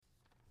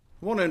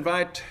I want to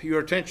invite your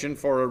attention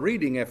for a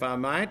reading, if I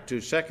might, to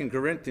 2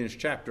 Corinthians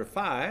chapter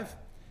 5,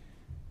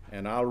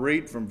 and I'll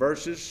read from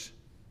verses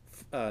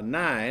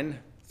 9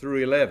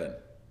 through 11.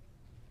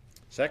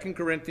 2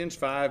 Corinthians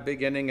 5,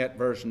 beginning at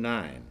verse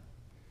 9.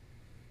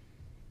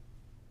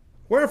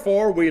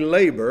 Wherefore we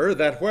labor,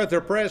 that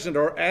whether present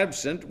or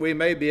absent we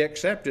may be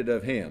accepted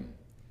of him.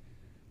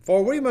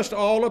 For we must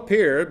all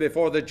appear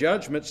before the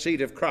judgment seat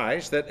of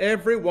Christ, that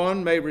every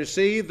one may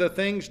receive the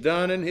things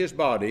done in his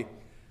body,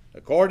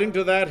 according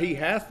to that he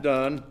hath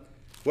done,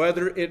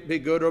 whether it be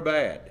good or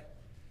bad.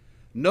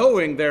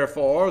 Knowing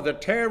therefore the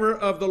terror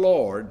of the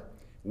Lord,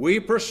 we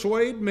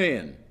persuade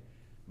men,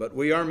 but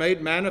we are made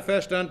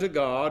manifest unto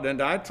God,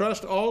 and I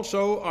trust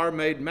also are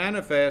made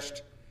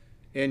manifest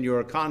in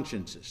your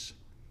consciences.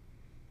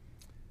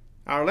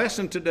 Our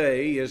lesson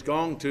today is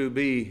going to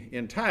be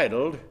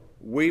entitled,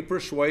 We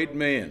Persuade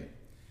Men.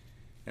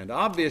 And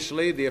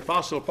obviously the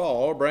Apostle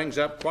Paul brings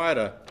up quite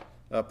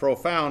a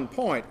profound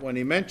point when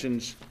he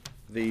mentions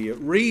the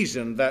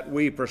reason that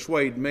we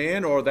persuade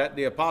men, or that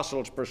the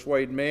apostles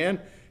persuade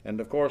men, and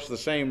of course the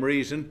same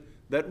reason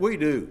that we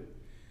do.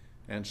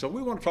 And so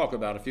we want to talk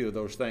about a few of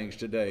those things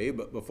today,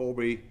 but before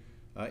we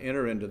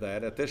enter into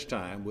that, at this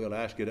time, we'll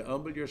ask you to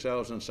humble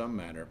yourselves in some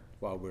manner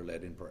while we're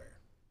led in prayer.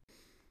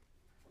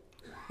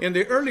 In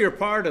the earlier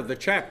part of the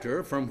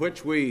chapter from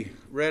which we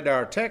read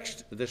our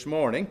text this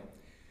morning,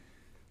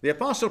 the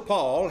Apostle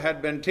Paul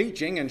had been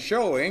teaching and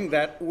showing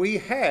that we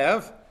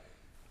have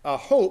a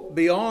hope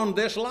beyond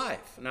this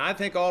life. And I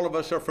think all of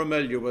us are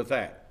familiar with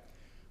that.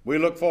 We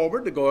look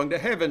forward to going to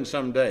heaven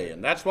someday,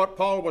 and that's what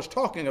Paul was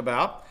talking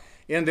about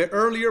in the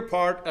earlier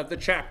part of the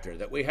chapter,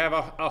 that we have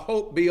a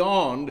hope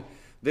beyond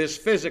this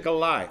physical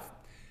life.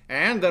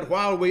 And that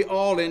while we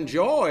all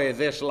enjoy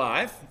this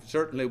life,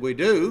 certainly we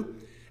do,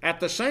 at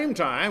the same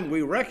time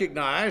we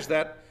recognize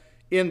that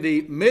in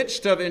the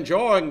midst of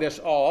enjoying this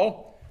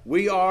all,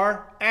 we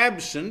are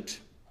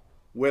absent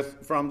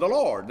from the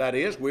Lord. That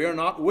is, we are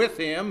not with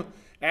him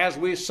as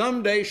we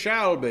someday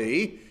shall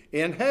be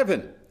in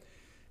heaven.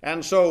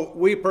 And so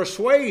we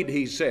persuade,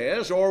 he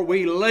says, or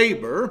we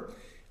labor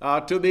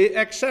to be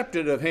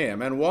accepted of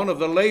him. And one of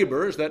the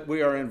labors that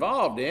we are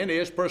involved in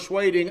is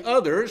persuading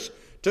others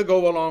to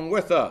go along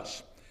with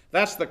us.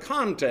 That's the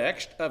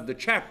context of the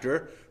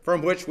chapter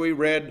from which we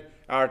read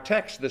our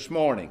text this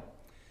morning.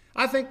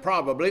 I think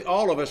probably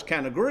all of us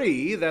can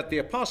agree that the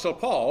Apostle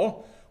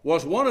Paul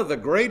was one of the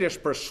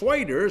greatest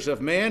persuaders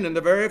of men in the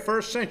very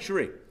first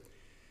century.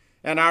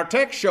 And our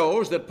text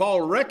shows that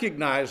Paul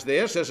recognized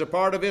this as a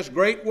part of his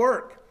great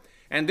work.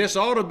 And this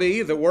ought to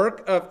be the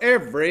work of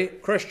every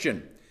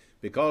Christian,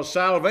 because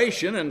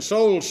salvation and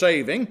soul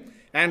saving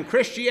and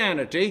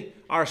Christianity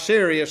are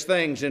serious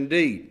things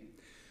indeed.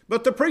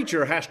 But the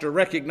preacher has to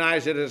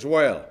recognize it as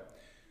well.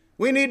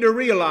 We need to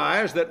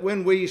realize that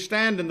when we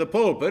stand in the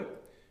pulpit,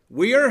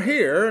 we are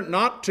here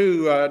not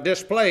to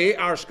display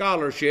our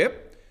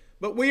scholarship,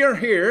 but we are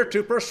here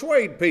to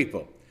persuade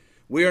people.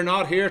 We are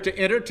not here to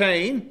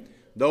entertain,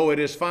 though it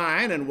is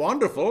fine and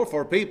wonderful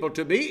for people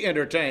to be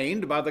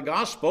entertained by the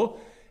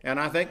gospel, and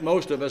I think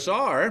most of us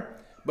are,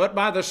 but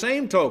by the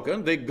same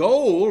token, the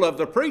goal of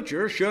the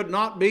preacher should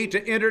not be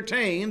to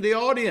entertain the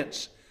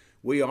audience.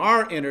 We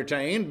are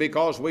entertained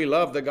because we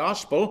love the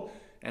gospel,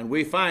 and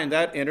we find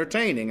that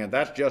entertaining, and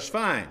that's just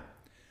fine.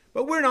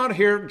 But we're not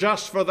here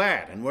just for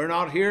that, and we're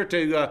not here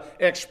to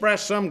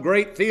express some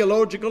great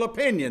theological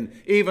opinion,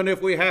 even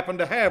if we happen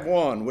to have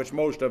one, which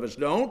most of us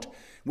don't.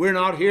 We're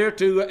not here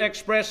to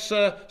express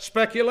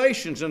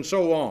speculations and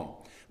so on.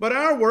 But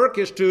our work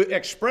is to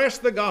express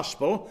the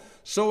gospel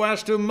so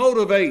as to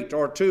motivate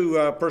or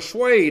to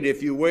persuade,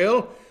 if you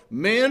will,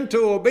 men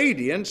to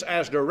obedience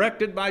as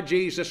directed by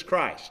Jesus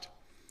Christ.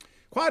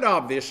 Quite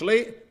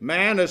obviously,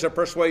 man is a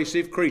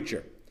persuasive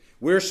creature.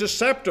 We're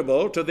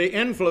susceptible to the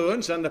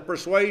influence and the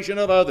persuasion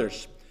of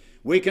others.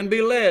 We can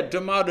be led to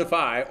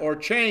modify or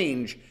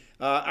change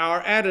our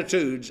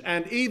attitudes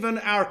and even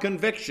our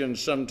convictions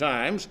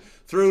sometimes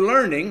through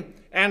learning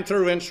and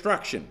through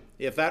instruction.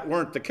 If that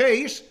weren't the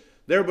case,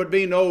 there would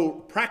be no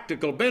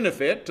practical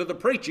benefit to the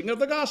preaching of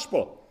the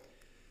gospel.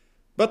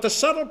 But the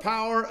subtle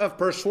power of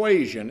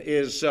persuasion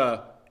is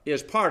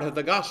part of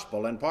the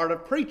gospel and part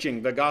of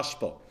preaching the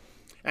gospel.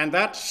 And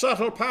that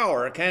subtle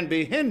power can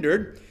be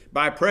hindered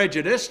by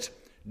prejudice,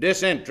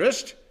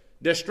 disinterest,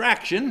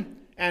 distraction,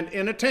 and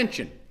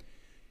inattention.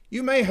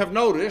 You may have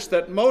noticed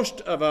that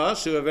most of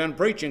us who have been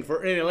preaching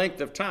for any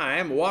length of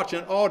time watch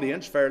an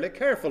audience fairly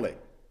carefully.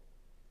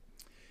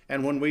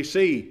 And when we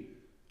see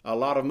a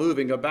lot of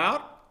moving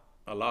about,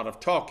 a lot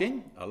of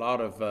talking, a lot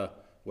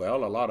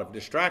of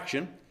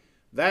distraction,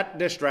 that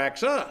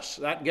distracts us.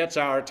 That gets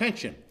our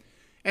attention.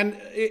 And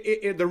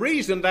the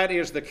reason that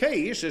is the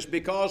case is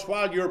because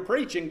while you're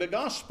preaching the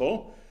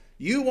gospel,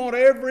 you want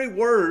every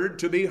word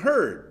to be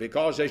heard,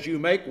 because as you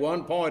make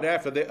one point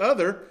after the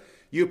other,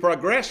 you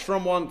progress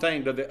from one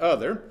thing to the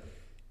other.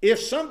 If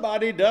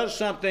somebody does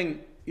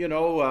something,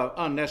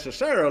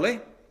 unnecessarily,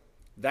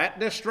 that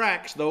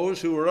distracts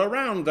those who are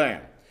around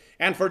them.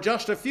 And for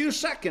just a few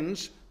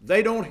seconds,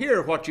 they don't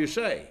hear what you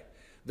say.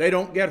 They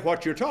don't get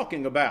what you're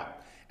talking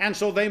about. And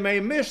so they may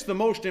miss the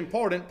most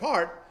important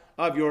part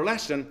of your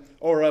lesson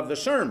or of the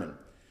sermon.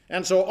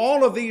 And so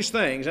all of these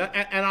things,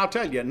 and I'll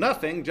tell you,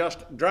 nothing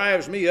just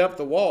drives me up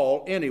the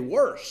wall any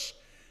worse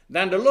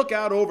than to look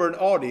out over an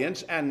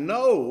audience and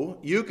know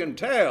you can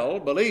tell,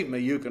 believe me,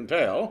 you can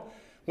tell,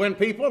 when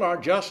people are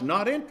just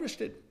not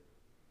interested.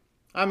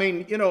 I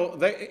mean,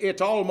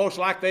 it's almost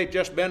like they've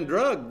just been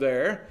drugged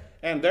there,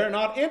 and they're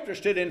not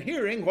interested in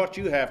hearing what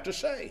you have to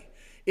say.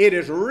 It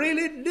is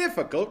really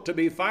difficult to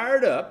be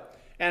fired up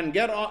and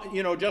get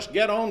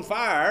on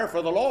fire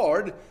for the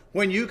Lord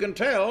when you can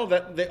tell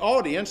that the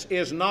audience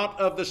is not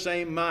of the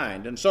same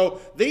mind. And so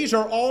these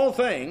are all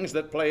things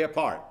that play a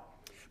part.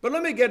 But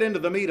let me get into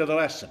the meat of the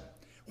lesson.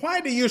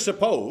 Why do you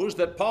suppose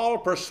that Paul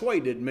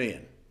persuaded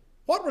men?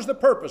 What was the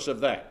purpose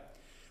of that?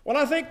 Well,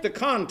 I think the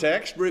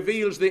context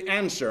reveals the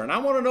answer, and I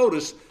want to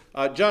notice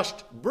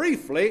just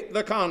briefly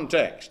the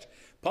context.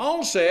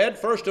 Paul said,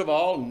 first of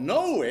all,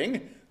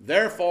 knowing,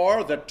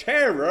 therefore, the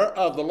terror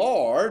of the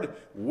Lord,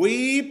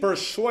 we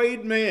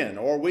persuade men,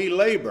 or we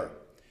labor.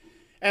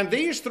 And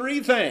these three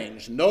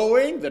things,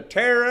 knowing the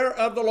terror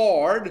of the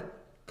Lord,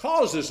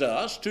 causes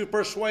us to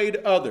persuade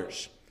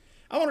others.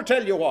 I want to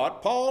tell you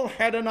what, Paul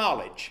had a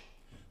knowledge.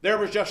 There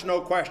was just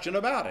no question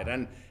about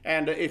it.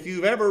 And if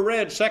you've ever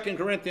read 2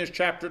 Corinthians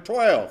chapter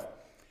 12,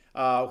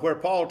 where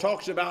Paul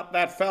talks about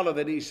that fellow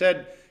that he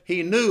said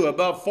he knew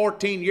above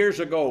 14 years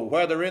ago,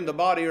 whether in the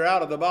body or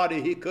out of the body,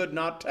 he could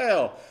not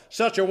tell.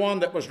 Such a one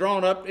that was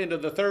drawn up into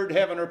the third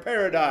heaven or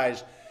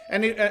paradise.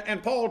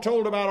 And Paul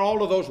told about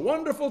all of those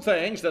wonderful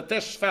things that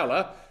this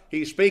fella,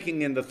 he's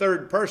speaking in the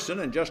third person,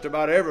 and just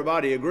about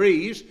everybody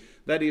agrees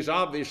that he's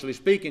obviously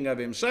speaking of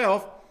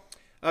himself.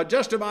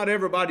 Just about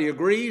everybody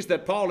agrees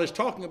that Paul is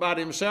talking about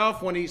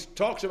himself when he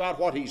talks about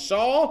what he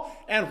saw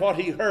and what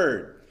he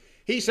heard.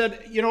 He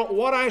said,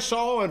 what I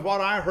saw and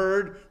what I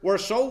heard were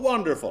so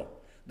wonderful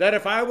that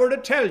if I were to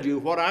tell you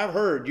what I've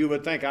heard, you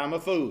would think I'm a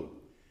fool.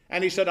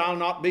 And he said, I'll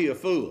not be a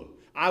fool.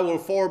 I will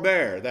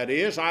forbear. That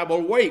is, I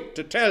will wait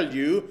to tell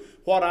you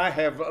what I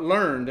have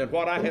learned and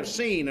what I have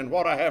seen and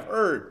what I have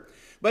heard.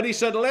 But he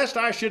said, lest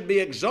I should be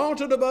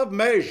exalted above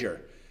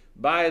measure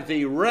by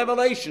the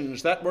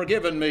revelations that were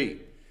given me.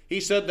 He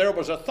said, there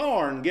was a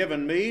thorn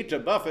given me to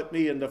buffet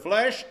me in the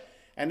flesh.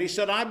 And he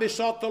said, I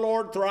besought the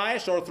Lord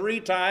thrice or three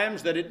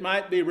times that it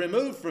might be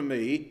removed from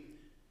me.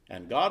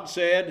 And God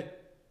said,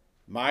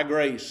 my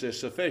grace is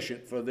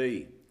sufficient for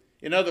thee.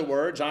 In other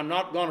words, I'm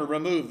not going to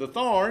remove the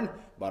thorn,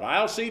 but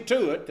I'll see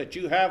to it that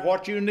you have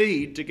what you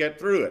need to get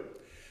through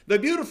it. The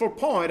beautiful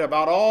point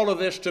about all of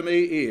this to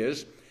me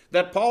is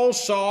that Paul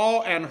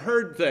saw and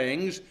heard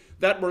things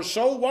that were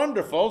so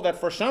wonderful that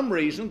for some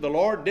reason the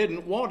Lord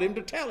didn't want him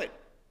to tell it.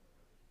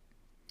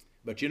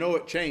 But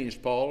it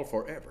changed Paul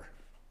forever.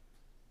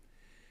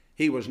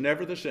 He was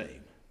never the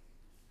same.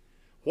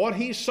 What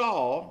he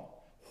saw,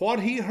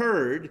 what he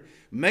heard,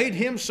 made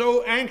him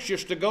so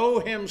anxious to go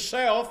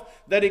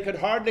himself that he could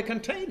hardly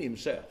contain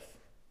himself.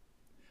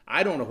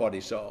 I don't know what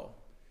he saw.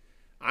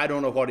 I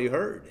don't know what he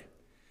heard.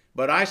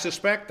 But I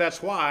suspect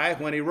that's why,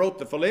 when he wrote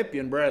the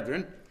Philippian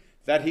brethren,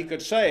 that he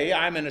could say,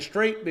 I'm in a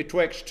strait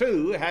betwixt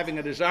two, having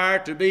a desire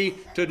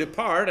to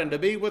depart and to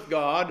be with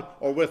God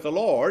or with the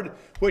Lord,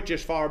 which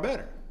is far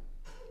better.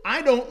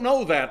 I don't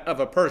know that of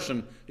a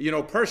person,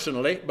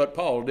 personally, but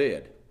Paul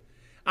did.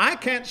 I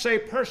can't say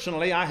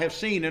personally I have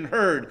seen and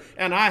heard,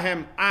 and I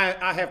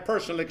have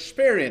personal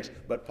experience,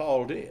 but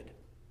Paul did.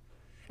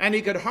 And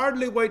he could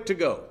hardly wait to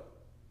go.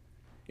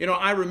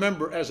 I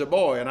remember as a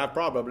boy, and I've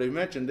probably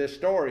mentioned this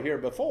story here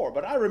before,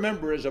 but I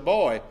remember as a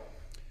boy,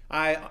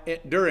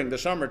 during the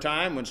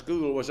summertime when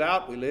school was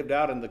out, we lived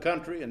out in the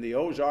country in the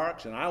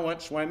Ozarks, and I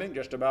went swimming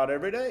just about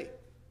every day.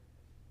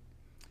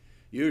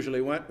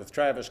 Usually went with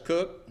Travis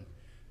Cook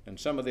and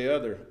some of the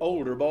other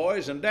older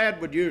boys, and Dad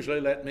would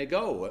usually let me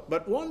go.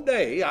 But one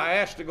day I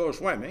asked to go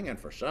swimming, and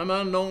for some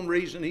unknown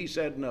reason he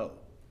said no.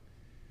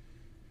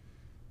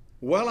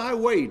 Well, I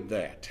weighed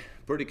that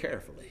pretty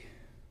carefully.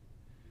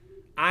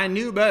 I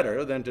knew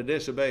better than to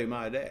disobey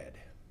my dad.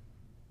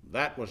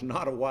 That was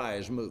not a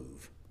wise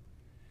move.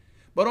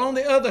 But on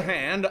the other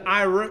hand,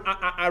 I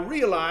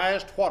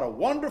realized what a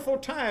wonderful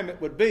time it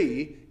would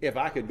be if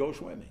I could go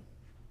swimming.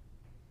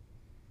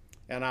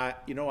 And I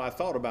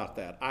thought about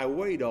that. I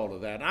weighed all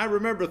of that. And I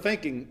remember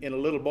thinking in a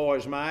little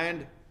boy's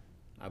mind,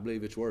 I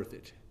believe it's worth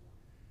it.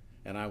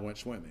 And I went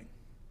swimming.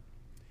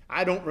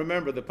 I don't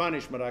remember the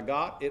punishment I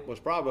got. It was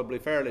probably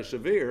fairly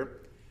severe.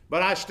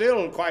 But I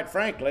still, quite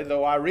frankly,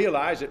 though I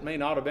realize it may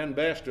not have been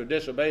best to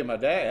disobey my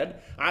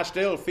dad, I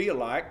still feel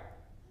like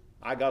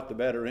I got the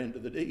better end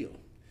of the deal.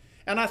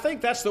 And I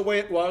think that's the way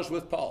it was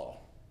with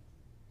Paul.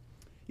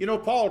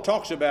 Paul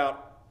talks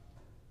about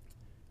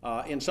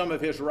in some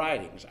of his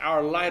writings,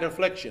 our light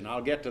affliction.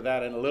 I'll get to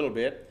that in a little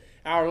bit.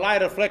 Our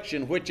light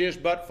affliction, which is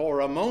but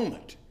for a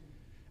moment.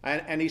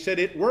 And he said,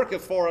 it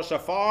worketh for us a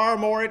far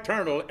more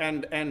eternal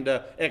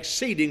and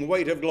exceeding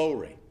weight of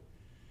glory.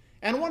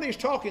 And what he's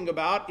talking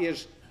about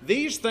is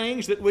these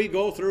things that we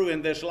go through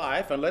in this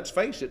life, and let's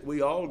face it,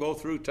 we all go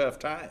through tough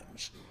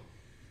times.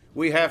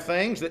 We have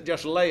things that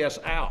just lay us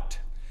out.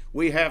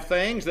 We have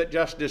things that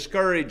just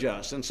discourage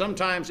us. And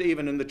sometimes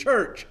even in the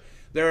church,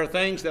 there are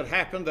things that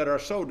happen that are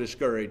so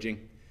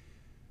discouraging.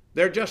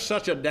 They're just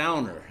such a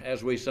downer,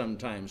 as we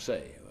sometimes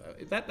say.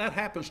 That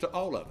happens to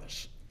all of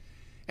us.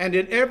 And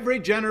in every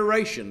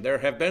generation, there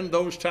have been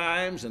those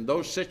times and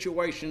those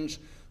situations,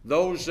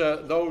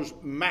 those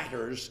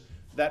matters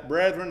that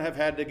brethren have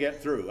had to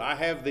get through. I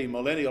have the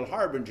Millennial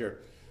Harbinger,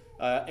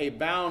 a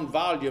bound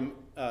volume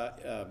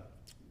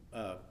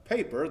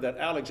paper that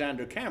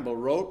Alexander Campbell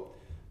wrote.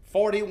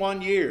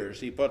 41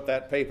 years he put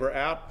that paper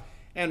out.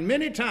 And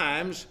many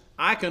times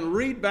I can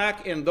read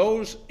back in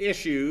those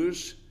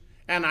issues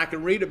and I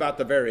can read about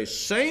the very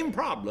same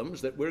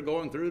problems that we're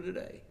going through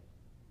today.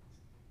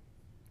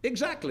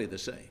 Exactly the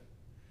same.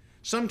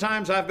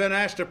 Sometimes I've been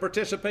asked to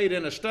participate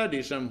in a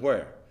study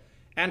somewhere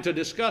and to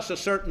discuss a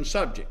certain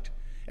subject.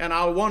 And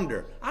I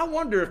wonder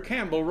if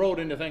Campbell wrote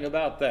anything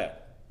about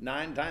that.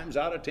 9 times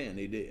out of 10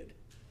 he did.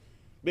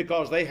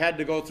 Because they had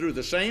to go through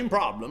the same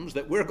problems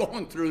that we're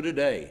going through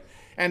today.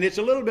 And it's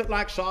a little bit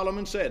like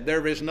Solomon said,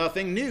 there is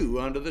nothing new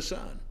under the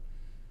sun.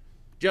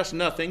 Just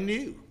nothing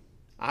new.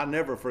 I'll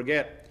never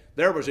forget,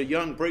 there was a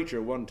young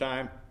preacher one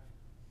time.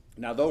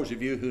 Now those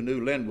of you who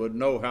knew Linwood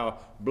know how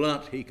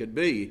blunt he could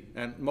be,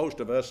 and most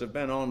of us have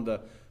been on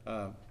the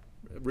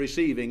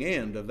receiving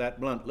end of that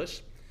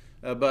bluntness.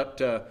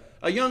 But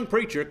a young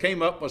preacher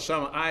came up with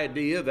some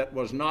idea that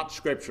was not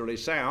scripturally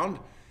sound,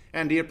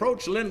 and he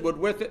approached Linwood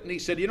with it, and he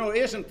said,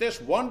 isn't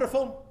this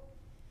wonderful?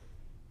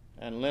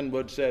 And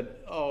Linwood said,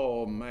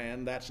 oh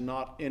man, that's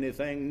not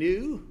anything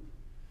new.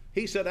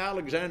 He said,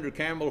 Alexander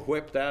Campbell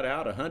whipped that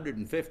out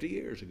 150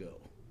 years ago.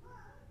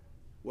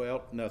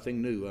 Well,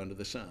 nothing new under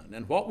the sun.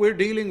 And what we're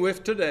dealing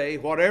with today,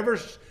 whatever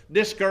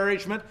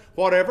discouragement,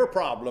 whatever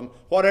problem,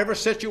 whatever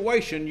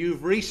situation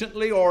you've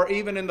recently or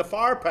even in the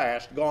far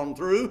past gone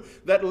through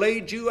that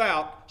laid you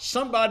out,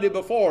 somebody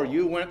before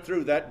you went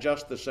through that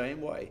just the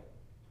same way.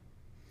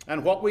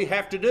 And what we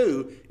have to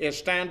do is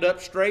stand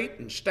up straight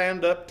and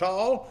stand up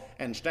tall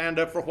and stand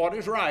up for what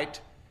is right,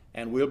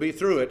 and we'll be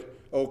through it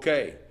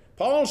okay.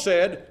 Paul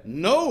said,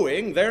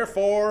 knowing,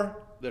 therefore,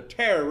 the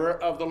terror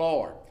of the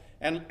Lord.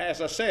 And as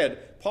I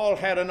said, Paul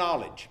had a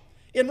knowledge.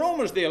 In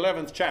Romans, the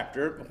 11th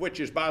chapter, which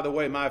is, by the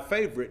way, my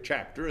favorite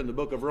chapter in the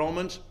book of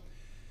Romans,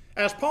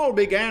 as Paul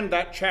began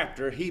that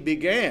chapter, he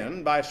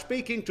began by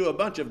speaking to a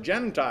bunch of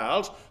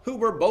Gentiles who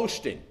were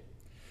boasting.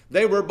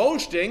 They were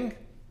boasting,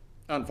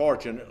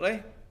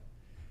 unfortunately,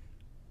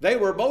 they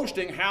were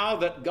boasting how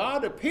that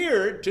God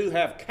appeared to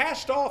have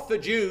cast off the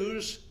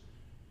Jews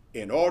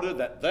in order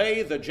that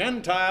they, the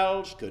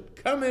Gentiles, could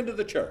come into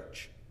the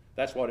church.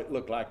 That's what it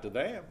looked like to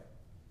them.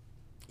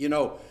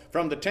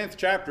 From the 10th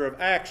chapter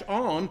of Acts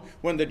on,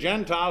 when the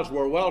Gentiles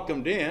were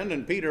welcomed in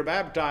and Peter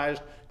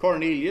baptized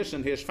Cornelius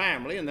and his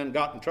family and then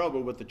got in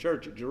trouble with the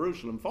church at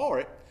Jerusalem for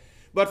it.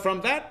 But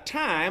from that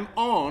time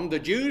on, the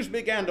Jews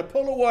began to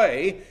pull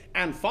away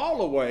and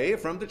fall away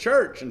from the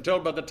church until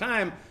by the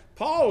time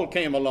Paul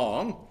came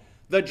along,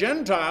 the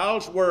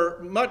Gentiles were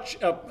much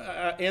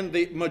in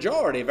the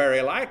majority,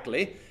 very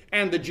likely,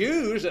 and the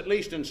Jews, at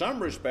least in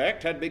some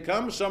respect, had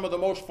become some of the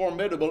most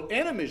formidable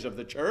enemies of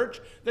the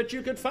church that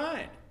you could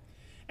find.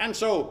 And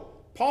so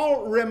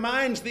Paul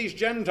reminds these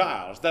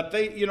Gentiles that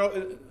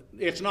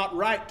it's not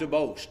right to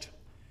boast.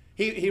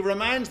 He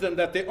reminds them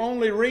that the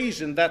only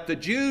reason that the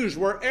Jews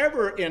were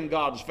ever in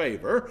God's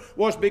favor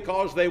was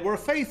because they were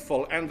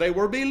faithful and they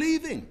were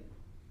believing.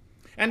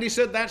 And he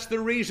said that's the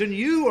reason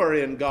you are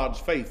in God's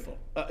faithful.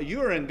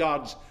 You are in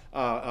God's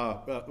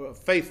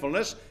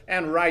faithfulness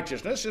and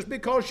righteousness is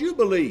because you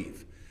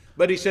believe.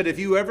 But he said if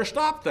you ever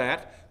stop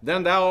that,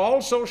 then thou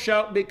also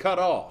shalt be cut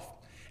off.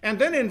 And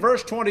then in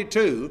verse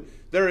 22,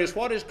 there is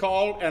what is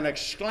called an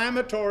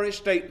exclamatory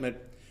statement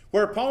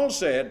where Paul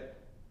said,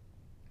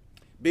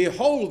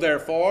 behold,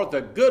 therefore,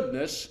 the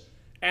goodness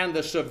and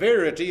the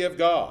severity of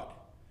God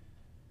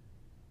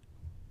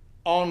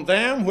on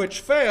them which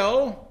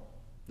fell,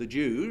 the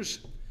Jews,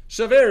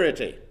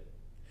 severity,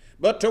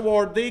 but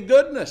toward thee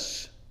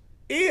goodness.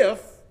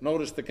 If,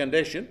 notice the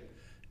condition,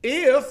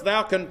 if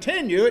thou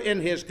continue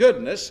in his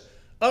goodness,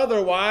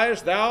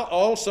 otherwise thou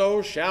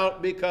also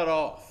shalt be cut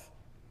off.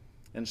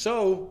 And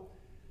so,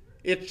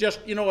 it's just,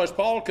 as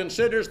Paul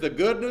considers the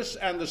goodness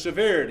and the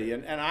severity,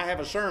 and I have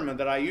a sermon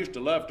that I used to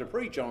love to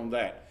preach on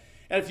that.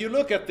 And if you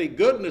look at the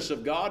goodness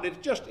of God,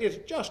 it's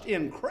just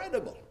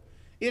incredible.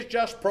 It's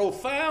just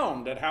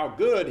profound at how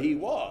good he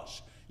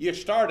was. You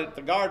start at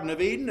the Garden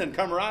of Eden and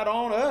come right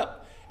on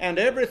up. And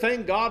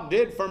everything God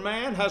did for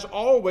man has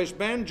always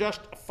been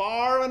just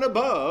far and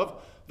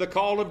above the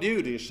call of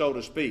duty, so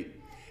to speak.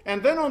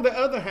 And then on the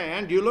other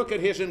hand, you look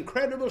at his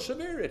incredible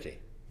severity.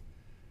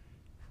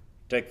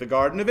 Take the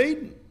Garden of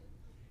Eden.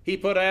 He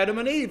put Adam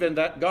and Eve in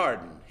that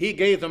garden. He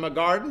gave them a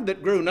garden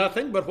that grew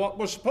nothing but what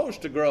was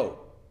supposed to grow.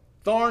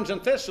 Thorns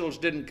and thistles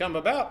didn't come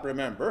about,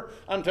 remember,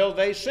 until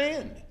they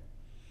sinned.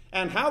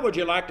 And how would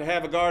you like to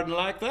have a garden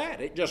like that?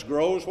 It just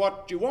grows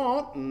what you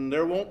want, and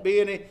there won't be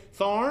any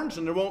thorns,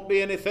 and there won't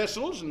be any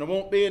thistles, and there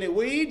won't be any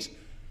weeds.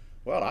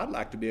 Well, I'd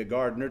like to be a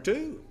gardener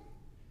too.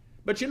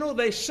 But you know,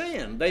 they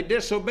sinned. They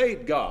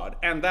disobeyed God,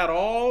 and that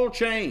all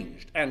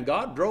changed. And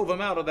God drove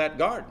them out of that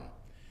garden.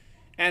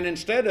 And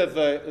instead of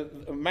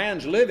a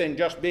man's living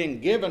just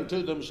being given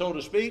to them, so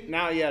to speak,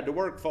 now he had to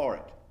work for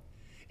it.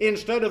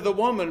 Instead of the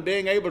woman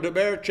being able to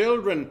bear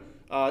children,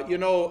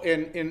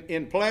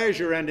 in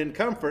pleasure and in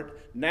comfort,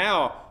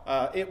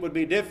 now it would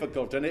be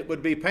difficult and it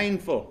would be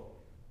painful.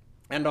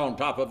 And on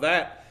top of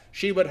that,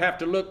 she would have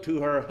to look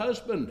to her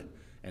husband,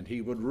 and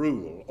he would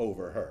rule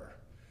over her.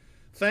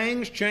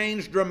 Things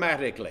changed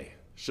dramatically.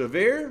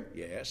 Severe?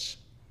 Yes.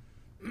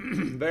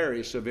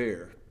 Very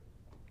severe.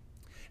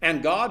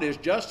 And God is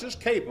just as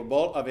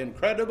capable of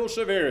incredible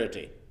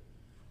severity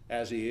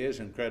as he is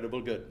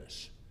incredible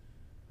goodness.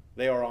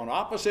 They are on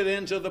opposite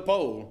ends of the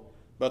pole,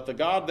 but the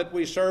God that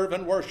we serve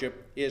and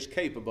worship is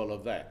capable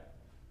of that.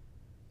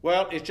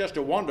 Well, it's just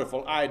a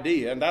wonderful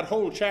idea, and that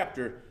whole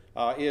chapter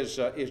is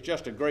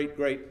just a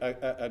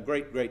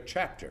great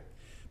chapter.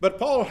 But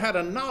Paul had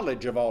a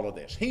knowledge of all of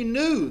this. He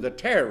knew the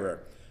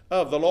terror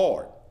of the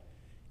Lord.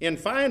 And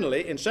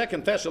finally, in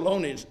 2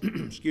 Thessalonians,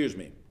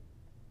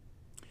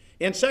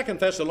 in 2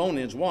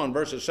 Thessalonians 1,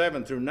 verses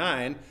 7 through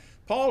 9,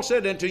 Paul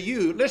said, "And to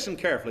you," listen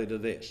carefully to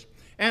this,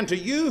 "and to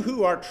you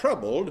who are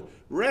troubled,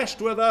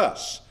 rest with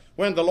us,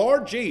 when the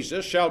Lord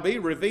Jesus shall be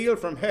revealed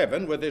from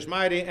heaven with his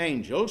mighty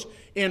angels,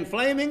 in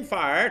flaming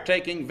fire,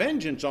 taking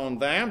vengeance on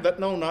them that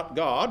know not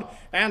God,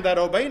 and that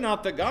obey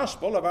not the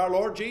gospel of our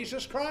Lord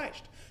Jesus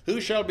Christ, who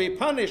shall be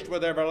punished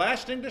with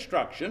everlasting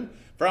destruction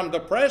from the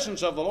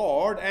presence of the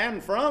Lord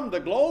and from the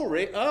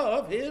glory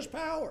of his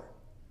power."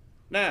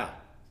 Now,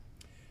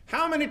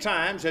 how many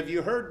times have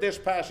you heard this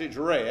passage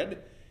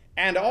read,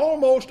 and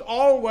almost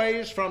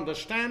always from the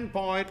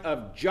standpoint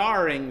of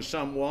jarring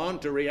someone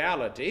to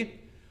reality,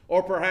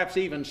 or perhaps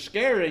even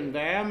scaring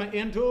them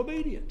into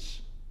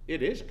obedience?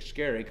 It is a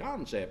scary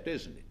concept,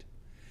 isn't it?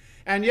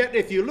 And yet,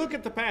 if you look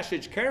at the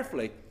passage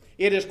carefully,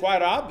 it is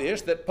quite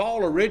obvious that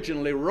Paul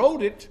originally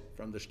wrote it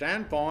from the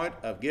standpoint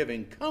of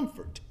giving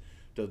comfort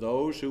to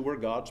those who were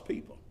God's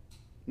people.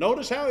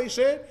 Notice how he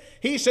said?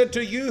 He said,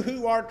 "To you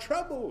who are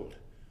troubled,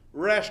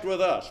 rest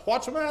with us."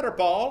 What's the matter,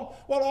 Paul?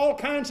 Well, all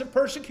kinds of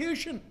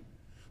persecution.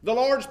 The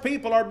Lord's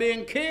people are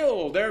being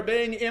killed. They're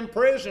being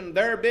imprisoned.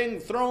 They're being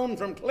thrown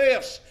from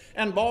cliffs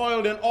and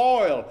boiled in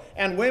oil.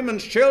 And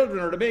women's children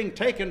are being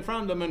taken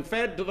from them and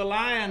fed to the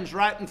lions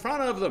right in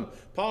front of them.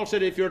 Paul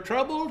said, if you're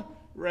troubled,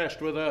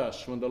 rest with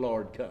us when the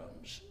Lord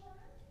comes.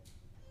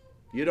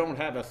 You don't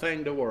have a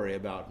thing to worry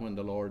about when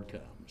the Lord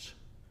comes.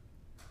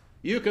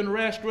 You can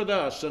rest with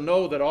us and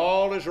know that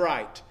all is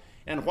right.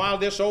 And while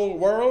this old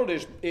world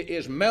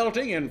is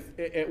melting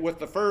with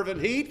the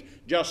fervent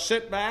heat, just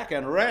sit back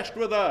and rest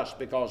with us,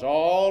 because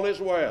all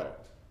is well.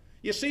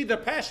 You see, the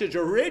passage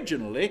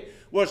originally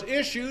was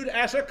issued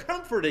as a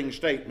comforting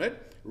statement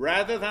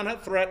rather than a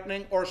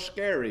threatening or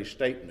scary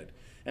statement.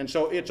 And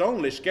so it's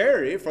only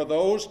scary for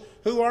those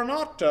who are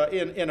not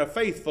in a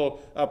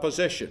faithful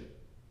position.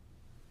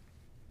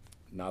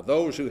 Now,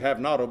 those who have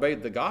not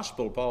obeyed the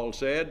gospel, Paul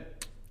said,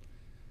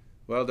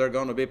 well, they're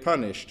going to be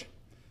punished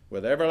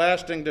with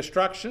everlasting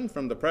destruction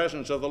from the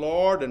presence of the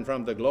Lord and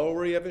from the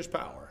glory of his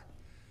power.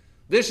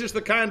 This is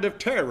the kind of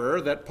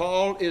terror that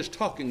Paul is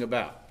talking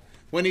about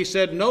when he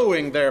said,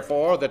 knowing,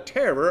 therefore, the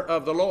terror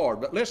of the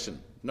Lord. But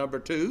listen, number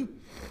 2,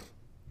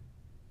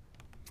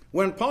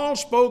 when Paul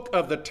spoke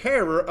of the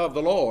terror of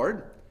the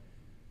Lord,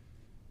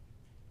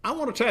 I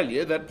want to tell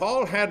you that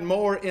Paul had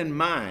more in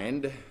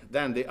mind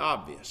than the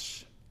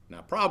obvious.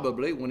 Now,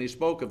 probably when he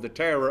spoke of the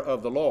terror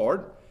of the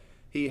Lord,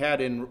 he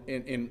had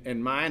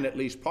in mind, at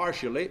least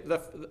partially,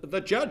 the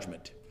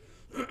judgment.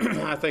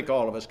 I think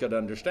all of us could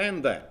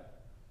understand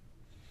that.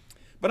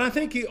 But I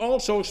think he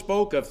also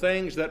spoke of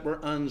things that were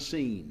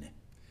unseen,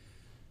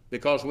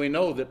 because we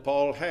know that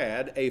Paul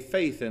had a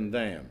faith in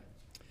them.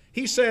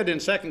 He said in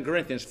 2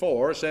 Corinthians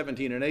 4,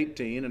 17 and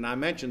 18, and I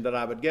mentioned that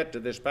I would get to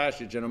this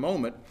passage in a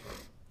moment.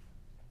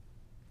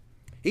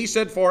 He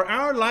said, "For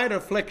our light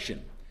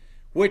affliction,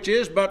 which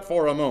is but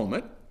for a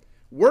moment,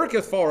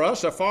 worketh for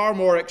us a far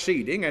more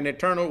exceeding and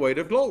eternal weight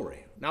of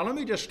glory." Now let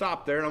me just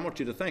stop there, and I want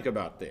you to think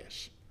about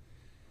this.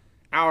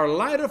 Our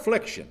light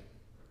affliction.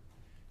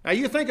 Now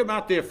you think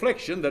about the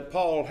affliction that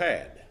Paul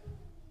had.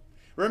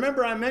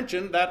 Remember I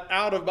mentioned that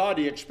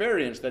out-of-body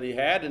experience that he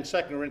had in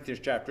 2 Corinthians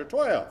chapter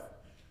 12.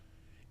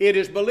 It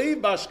is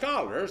believed by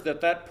scholars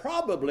that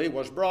probably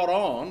was brought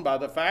on by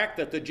the fact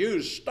that the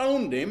Jews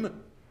stoned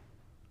him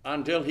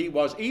until he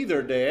was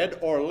either dead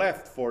or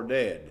left for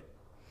dead.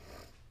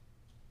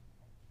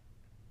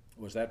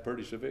 Was that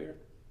pretty severe?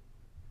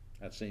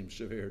 That seems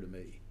severe to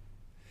me.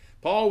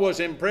 Paul was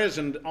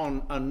imprisoned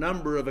on a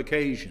number of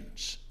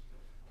occasions.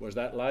 Was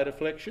that light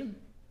affliction?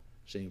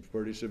 Seems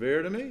pretty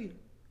severe to me.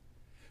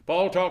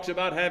 Paul talks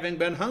about having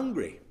been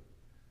hungry.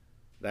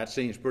 That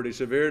seems pretty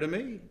severe to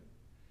me.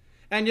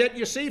 And yet,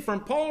 you see,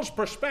 from Paul's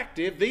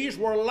perspective, these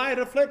were light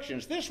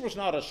afflictions. This was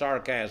not a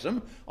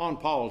sarcasm on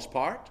Paul's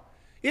part.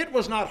 It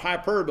was not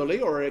hyperbole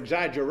or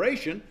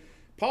exaggeration.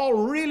 Paul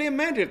really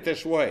meant it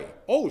this way.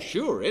 Oh,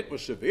 sure, it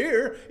was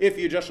severe if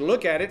you just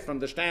look at it from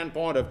the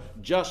standpoint of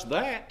just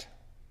that.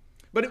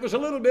 But it was a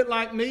little bit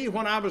like me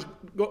when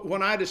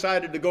I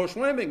decided to go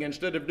swimming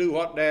instead of do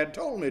what Dad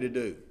told me to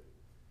do.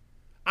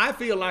 I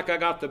feel like I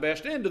got the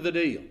best end of the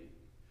deal.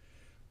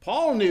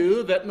 Paul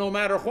knew that no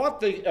matter what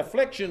the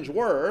afflictions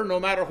were, no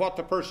matter what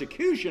the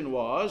persecution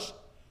was,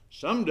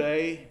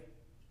 someday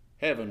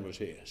heaven was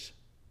his.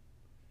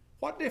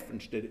 What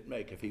difference did it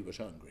make if he was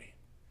hungry?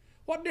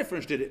 What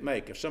difference did it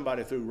make if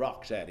somebody threw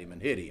rocks at him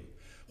and hit him?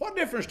 What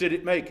difference did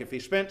it make if he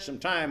spent some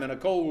time in a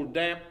cold,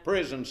 damp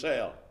prison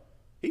cell?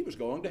 He was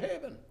going to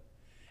heaven.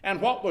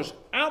 And what was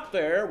out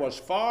there was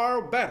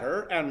far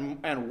better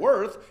and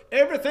worth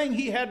everything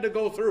he had to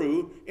go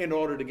through in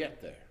order to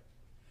get there.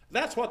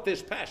 That's what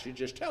this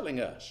passage is telling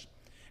us.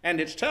 And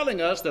it's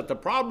telling us that the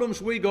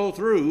problems we go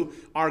through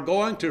are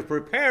going to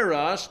prepare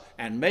us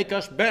and make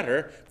us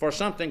better for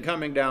something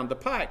coming down the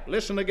pike.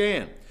 Listen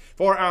again.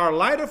 For our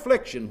light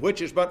affliction,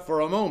 which is but for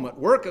a moment,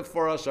 worketh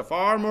for us a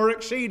far more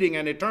exceeding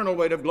and eternal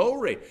weight of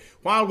glory,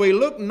 while we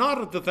look not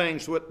at the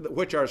things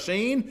which are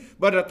seen,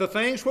 but at the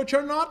things which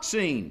are not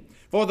seen.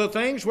 For the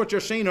things which are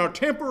seen are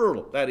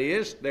temporal, that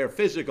is, they're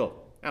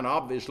physical, and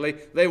obviously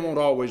they won't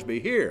always be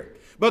here.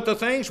 But the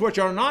things which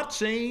are not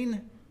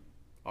seen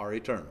are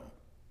eternal.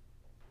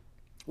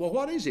 Well,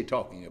 what is he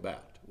talking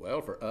about?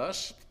 Well, for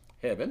us,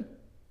 heaven,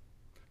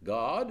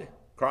 God,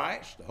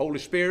 Christ, the Holy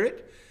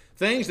Spirit,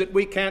 things that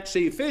we can't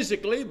see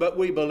physically, but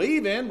we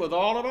believe in with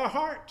all of our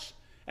hearts.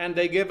 And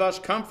they give us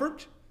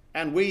comfort,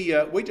 and we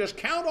just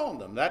count on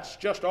them. That's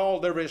just all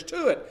there is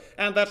to it.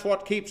 And that's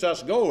what keeps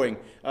us going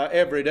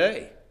every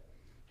day.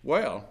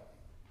 Well,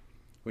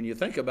 when you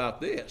think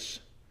about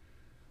this,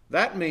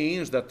 that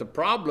means that the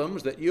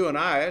problems that you and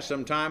I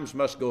sometimes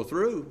must go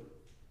through,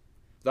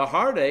 the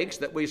heartaches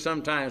that we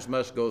sometimes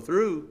must go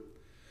through,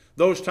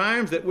 those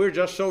times that we're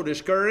just so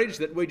discouraged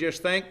that we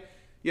just think,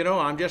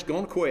 I'm just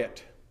going to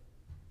quit.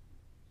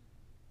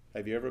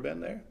 Have you ever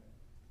been there?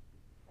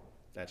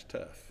 That's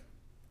tough.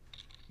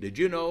 Did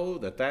you know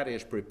that that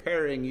is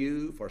preparing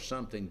you for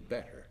something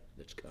better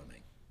that's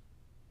coming?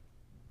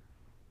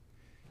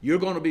 You're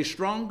going to be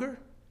stronger.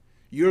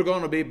 You're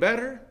going to be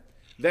better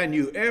than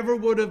you ever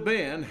would have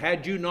been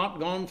had you not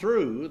gone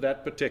through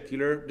that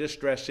particular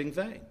distressing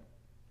thing.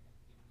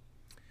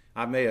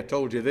 I may have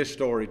told you this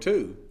story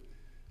too.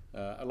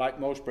 Like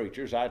most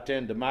preachers, I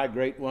tend to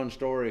migrate one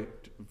story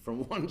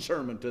from one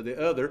sermon to the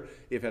other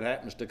if it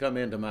happens to come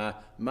into my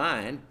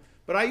mind.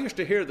 But I used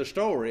to hear the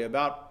story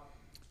about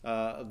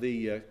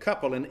the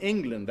couple in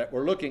England that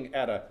were looking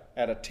at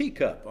a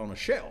teacup on a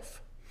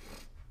shelf,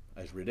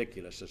 as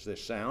ridiculous as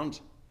this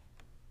sounds.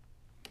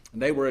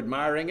 And they were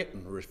admiring it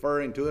and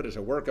referring to it as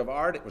a work of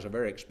art. It was a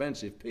very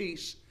expensive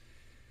piece.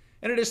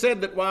 And it is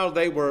said that while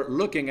they were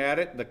looking at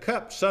it, the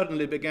cup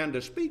suddenly began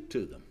to speak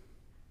to them.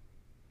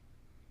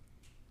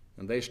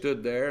 And they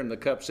stood there, and the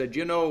cup said,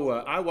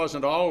 I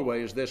wasn't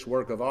always this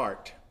work of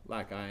art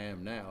like I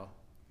am now.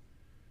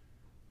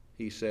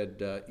 He said,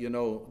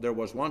 there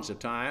was once a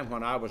time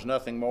when I was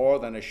nothing more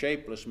than a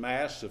shapeless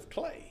mass of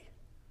clay.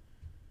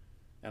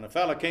 And a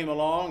fella came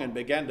along and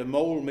began to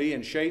mold me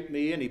and shape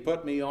me, and he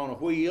put me on a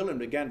wheel and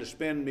began to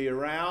spin me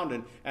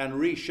around and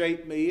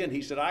reshape me. And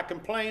he said, I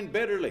complained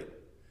bitterly.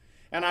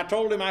 And I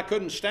told him I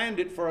couldn't stand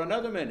it for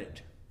another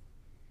minute.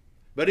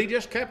 But he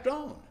just kept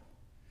on.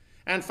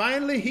 And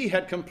finally, he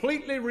had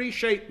completely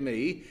reshaped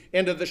me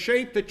into the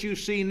shape that you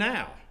see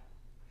now.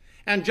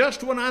 And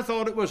just when I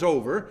thought it was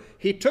over,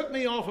 he took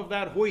me off of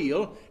that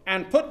wheel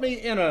and put me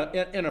in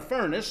a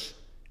furnace,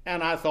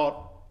 and I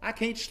thought, I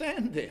can't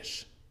stand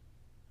this.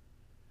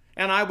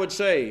 And I would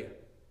say,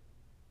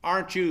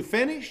 aren't you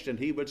finished? And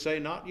he would say,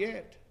 not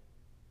yet.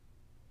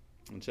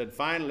 And said,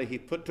 finally, he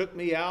took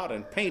me out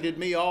and painted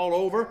me all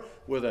over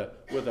with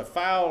a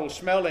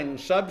foul-smelling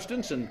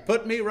substance and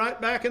put me right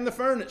back in the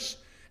furnace.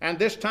 And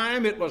this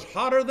time it was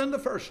hotter than the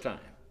first time.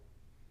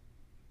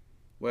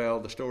 Well,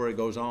 the story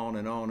goes on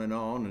and on and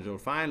on until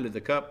finally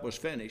the cup was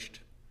finished.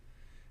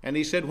 And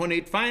he said, when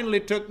he finally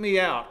took me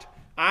out,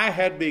 I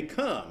had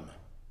become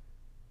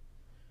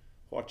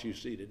what you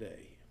see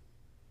today.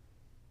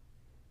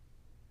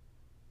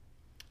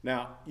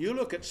 Now, you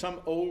look at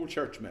some old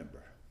church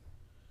member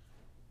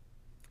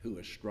who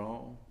is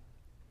strong,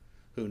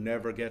 who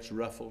never gets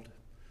ruffled,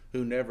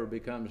 who never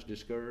becomes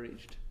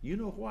discouraged. You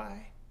know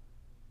why?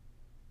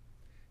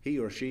 He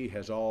or she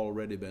has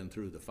already been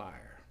through the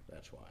fire.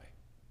 That's why.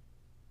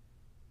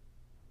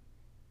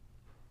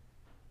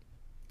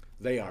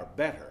 They are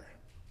better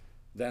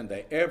than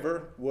they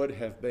ever would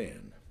have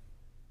been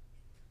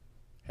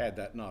had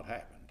that not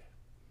happened.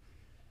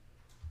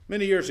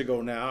 Many years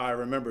ago now, I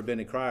remember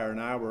Benny Cryer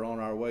and I were on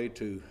our way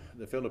to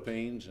the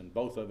Philippines, and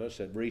both of us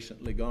had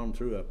recently gone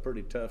through a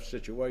pretty tough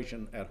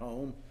situation at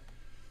home.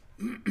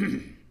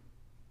 And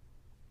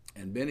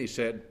Benny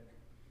said,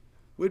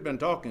 we'd been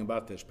talking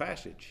about this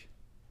passage.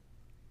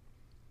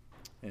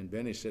 And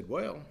Benny said,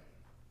 well,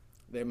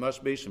 there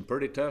must be some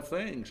pretty tough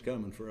things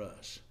coming for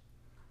us.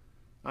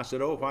 I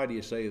said, oh, why do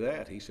you say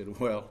that? He said,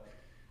 well,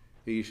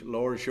 the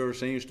Lord sure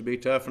seems to be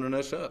toughening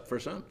us up for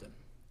something.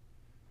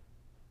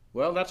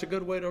 Well, that's a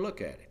good way to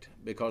look at it,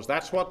 because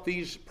that's what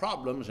these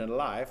problems in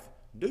life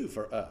do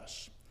for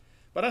us.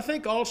 But I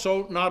think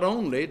also not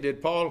only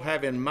did Paul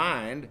have in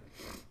mind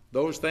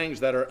those things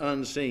that are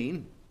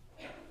unseen,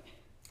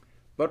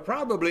 but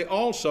probably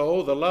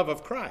also the love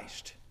of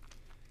Christ.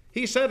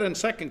 He said in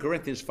 2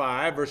 Corinthians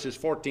 5, verses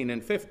 14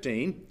 and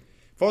 15,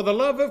 "For the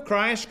love of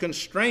Christ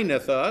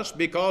constraineth us,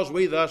 because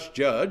we thus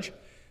judge,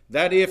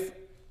 that if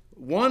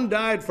one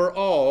died for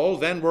all,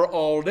 then we're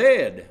all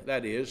dead."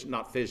 That is,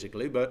 not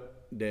physically,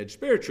 but dead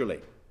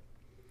spiritually.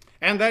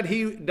 "And that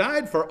he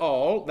died for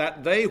all,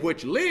 that they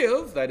which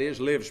live," that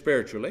is, live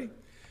spiritually,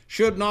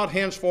 "should not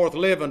henceforth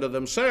live unto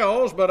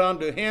themselves, but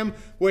unto him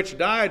which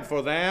died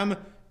for them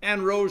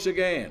and rose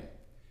again."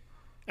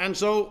 And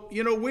so,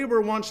 we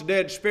were once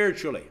dead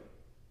spiritually,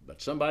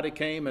 but somebody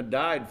came and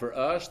died for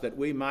us that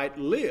we might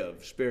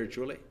live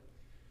spiritually.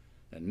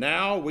 And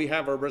now we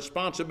have a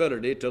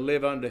responsibility to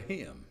live unto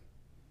him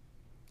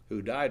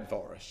who died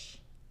for us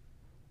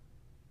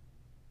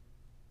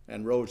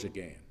and rose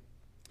again.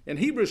 In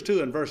Hebrews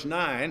 2 and verse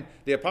 9,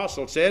 the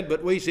apostle said,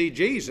 "But we see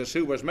Jesus,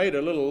 who was made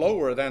a little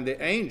lower than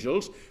the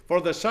angels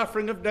for the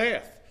suffering of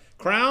death,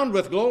 crowned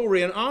with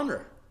glory and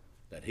honor,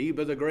 that he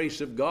by the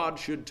grace of God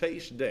should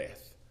taste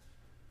death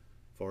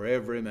for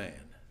every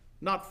man."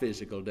 Not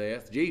physical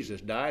death.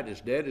 Jesus died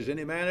as dead as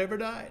any man ever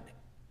died.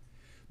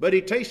 But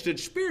he tasted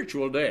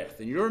spiritual death.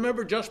 And you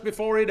remember just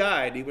before he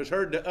died, he was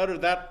heard to utter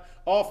that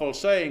awful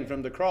saying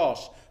from the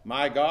cross,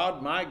 my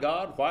God,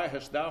 why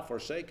hast thou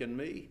forsaken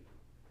me?"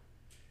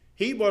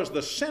 He was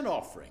the sin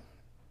offering.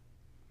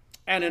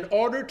 And in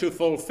order to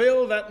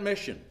fulfill that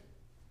mission,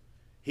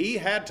 he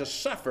had to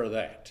suffer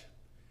that.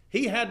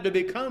 He had to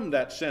become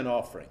that sin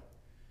offering.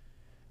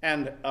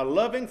 And a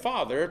loving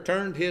father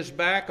turned his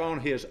back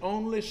on his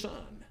only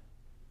son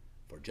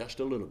for just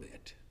a little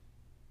bit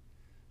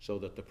so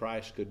that the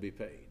price could be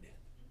paid.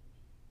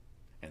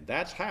 And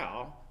that's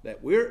how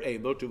that we're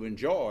able to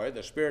enjoy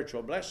the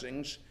spiritual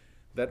blessings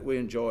that we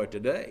enjoy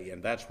today.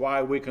 And that's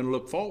why we can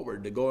look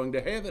forward to going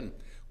to heaven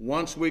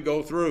once we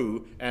go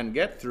through and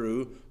get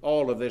through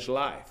all of this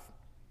life.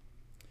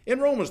 In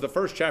Romans, the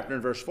first chapter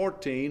and verse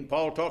 14,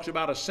 Paul talks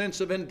about a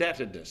sense of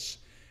indebtedness.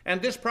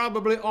 And this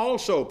probably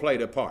also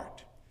played a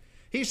part.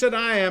 He said,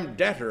 "I am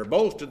debtor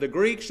both to the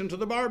Greeks and to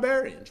the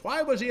barbarians."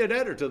 Why was he a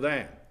debtor to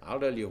them? I'll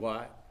tell you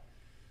why.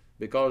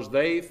 Because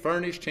they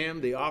furnished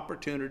him the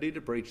opportunity to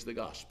preach the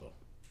gospel.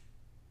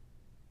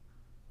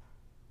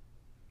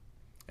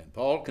 And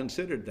Paul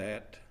considered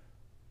that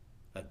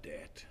a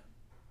debt.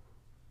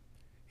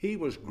 He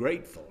was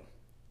grateful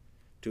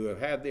to have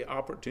had the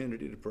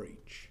opportunity to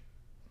preach.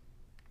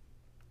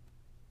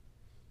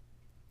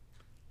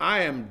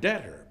 "I am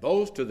debtor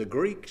both to the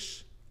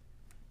Greeks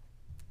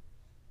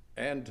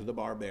and to the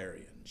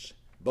barbarians,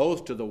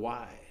 both to the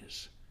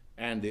wise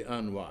and the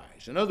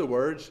unwise." In other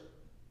words,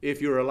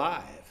 if you're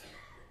alive,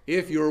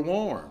 if you're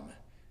warm,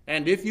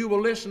 and if you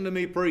will listen to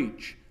me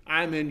preach,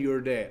 I'm in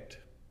your debt.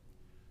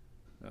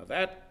 Now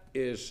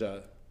that's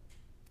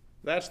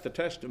the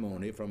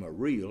testimony from a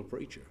real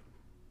preacher.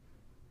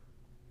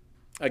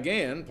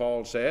 Again,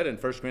 Paul said in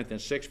 1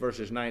 Corinthians 6,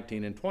 verses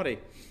 19 and 20,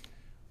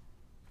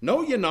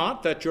 "Know ye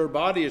not that your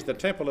body is the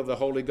temple of the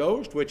Holy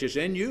Ghost, which is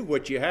in you,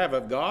 which ye have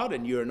of God,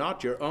 and ye are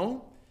not your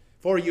own?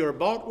 For ye are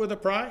bought with a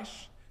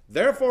price.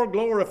 Therefore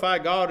glorify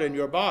God in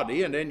your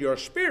body and in your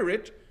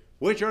spirit,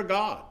 which are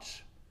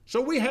God's." So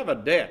we have a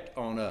debt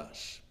on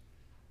us.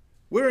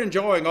 We're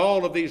enjoying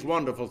all of these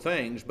wonderful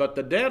things, but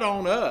the debt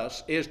on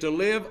us is to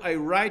live a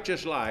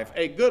righteous life,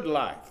 a good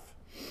life.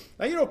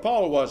 Now,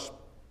 Paul was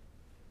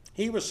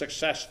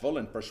successful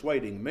in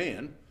persuading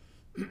men,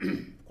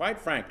 quite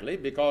frankly,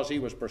 because he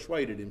was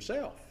persuaded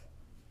himself.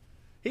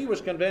 He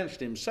was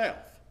convinced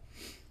himself.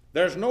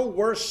 There's no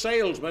worse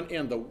salesman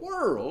in the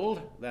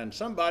world than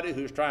somebody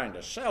who's trying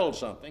to sell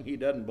something he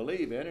doesn't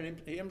believe in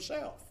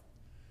himself.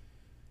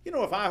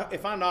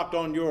 If I knocked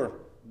on your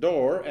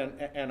door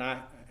and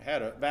I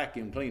had a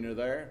vacuum cleaner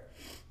there,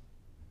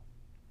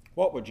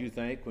 what would you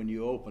think when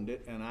you opened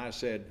it and I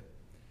said,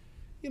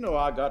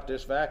 I got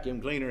this vacuum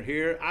cleaner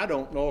here. I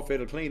don't know if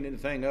it'll clean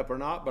anything up or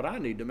not, but I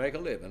need to make a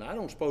living. I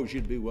don't suppose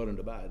you'd be willing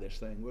to buy this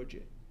thing, would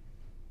you?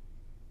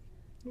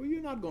 Well,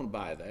 you're not going to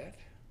buy that.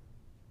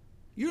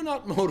 You're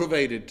not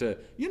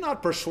you're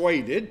not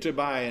persuaded to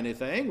buy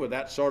anything with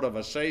that sort of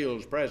a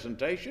sales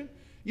presentation.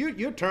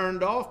 You're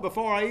turned off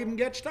before I even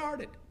get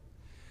started.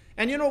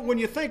 And when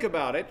you think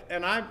about it,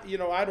 and I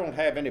don't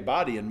have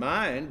anybody in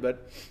mind,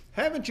 but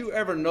haven't you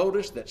ever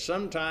noticed that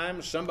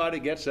sometimes somebody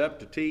gets up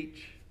to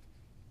teach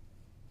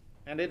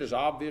and it is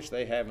obvious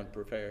they haven't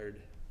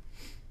prepared?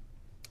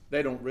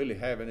 They don't really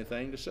have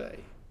anything to say.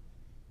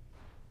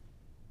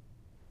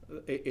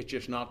 It's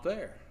just not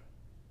there.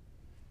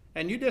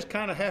 And you just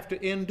kind of have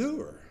to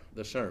endure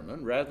the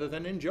sermon rather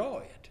than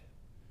enjoy it.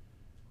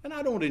 And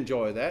I don't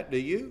enjoy that, do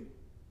you?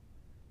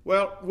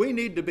 Well, we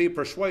need to be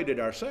persuaded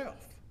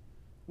ourselves.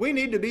 We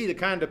need to be the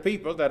kind of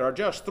people that are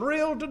just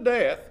thrilled to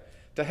death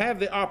to have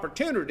the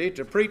opportunity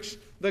to preach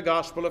the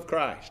gospel of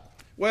Christ.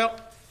 Well,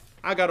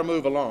 I got to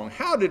move along.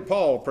 How did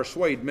Paul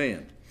persuade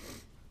men?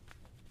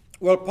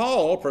 Well,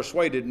 Paul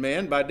persuaded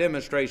men by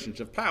demonstrations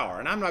of power,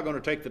 and I'm not going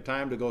to take the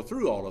time to go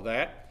through all of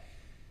that.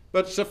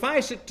 But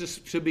suffice it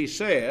to be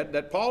said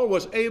that Paul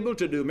was able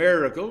to do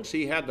miracles.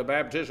 He had the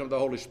baptism of the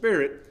Holy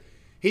Spirit.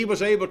 He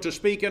was able to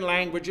speak in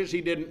languages he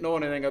didn't know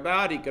anything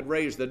about. He could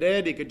raise the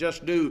dead. He could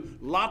just do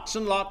lots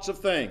and lots of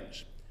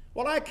things.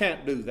 Well, I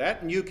can't do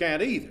that, and you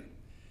can't either.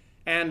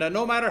 And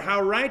no matter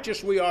how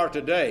righteous we are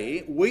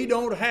today, we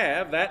don't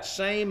have that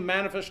same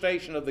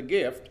manifestation of the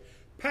gift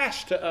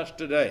passed to us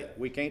today.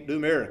 We can't do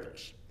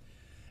miracles.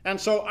 And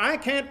so I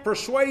can't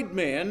persuade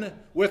men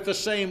with the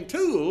same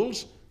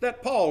tools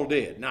that Paul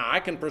did. Now, I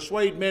can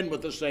persuade men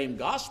with the same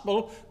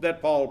gospel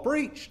that Paul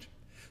preached.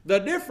 The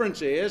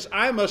difference is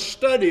I must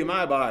study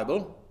my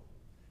Bible,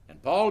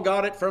 and Paul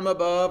got it from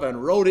above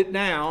and wrote it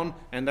down,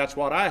 and that's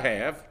what I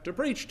have to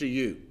preach to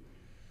you.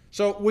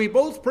 So we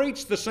both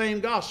preach the same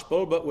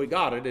gospel, but we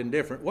got it in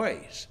different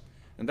ways.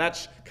 And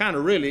that's kind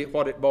of really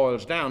what it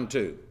boils down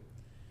to.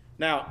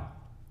 Now,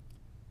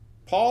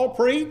 Paul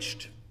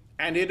preached,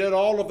 and he did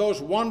all of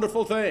those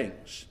wonderful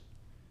things.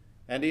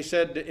 And he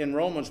said in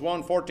Romans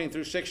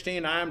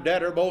 1:14-16, I am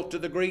debtor both to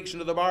the Greeks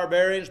and to the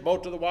barbarians,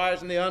 both to the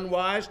wise and the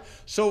unwise.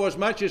 So as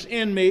much as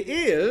in me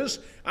is,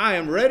 I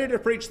am ready to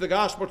preach the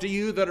gospel to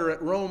you that are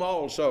at Rome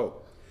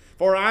also.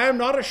 For I am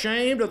not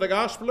ashamed of the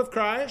gospel of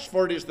Christ,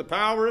 for it is the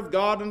power of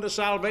God unto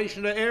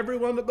salvation to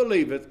everyone that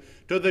believeth,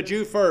 to the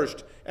Jew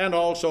first, and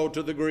also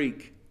to the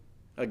Greek.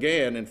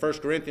 Again, in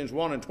 1 Corinthians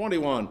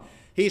 1:21,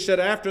 he said,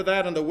 after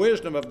that, in the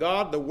wisdom of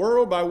God, the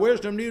world by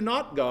wisdom knew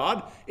not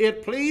God.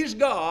 It pleased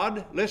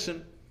God,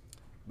 listen,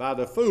 by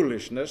the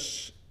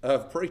foolishness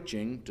of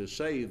preaching to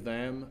save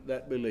them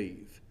that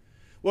believe.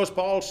 Was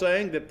Paul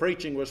saying that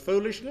preaching was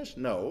foolishness?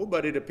 No,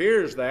 but it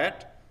appears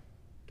that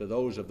to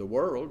those of the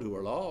world who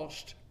are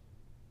lost.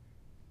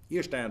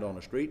 You stand on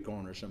a street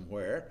corner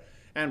somewhere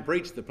and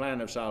preach the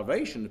plan of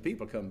salvation, the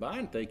people come by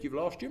and think you've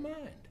lost your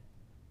mind.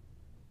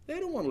 They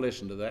don't want to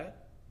listen to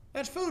that.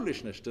 That's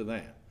foolishness to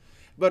them.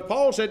 But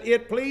Paul said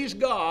it pleased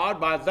God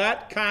by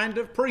that kind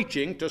of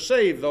preaching to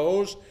save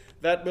those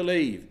that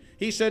believe.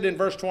 He said in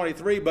verse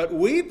 23, but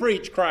we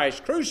preach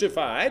Christ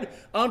crucified,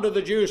 unto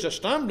the Jews a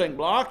stumbling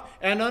block,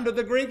 and unto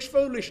the Greeks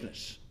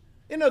foolishness.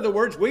 In other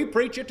words, we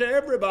preach it to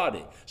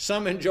everybody.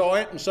 Some enjoy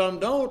it and some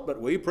don't, but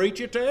we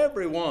preach it to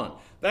everyone.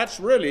 That's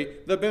really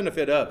the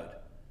benefit of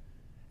it.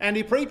 And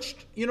he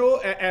preached,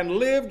 and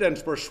lived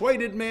and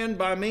persuaded men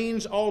by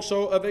means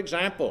also of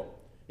example.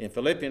 In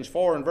Philippians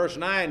 4 and verse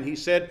 9, he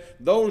said,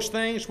 those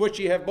things which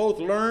ye have both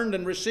learned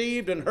and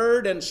received and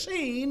heard and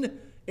seen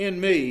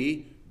in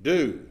me,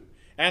 do.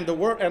 And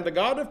the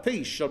God of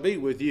peace shall be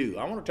with you.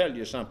 I want to tell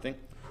you something.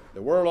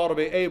 The world ought to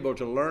be able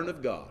to learn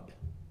of God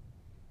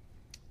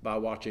by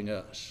watching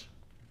us.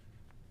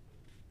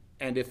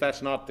 And if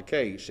that's not the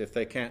case, if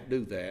they can't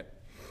do that,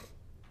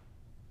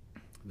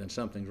 then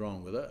something's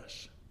wrong with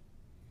us.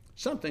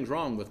 Something's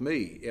wrong with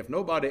me if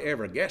nobody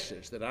ever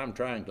guesses that I'm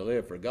trying to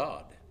live for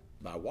God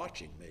by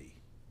watching me.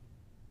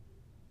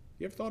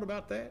 You ever thought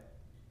about that?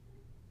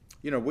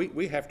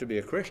 We have to be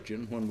a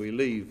Christian when we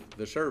leave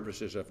the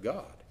services of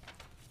God,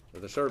 or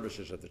the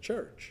services of the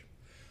church.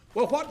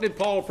 Well, what did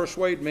Paul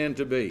persuade men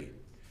to be?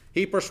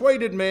 He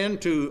persuaded men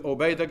to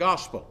obey the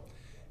gospel,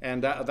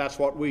 and that's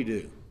what we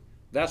do.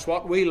 That's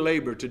what we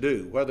labor to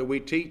do, whether we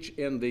teach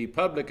in the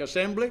public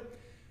assembly,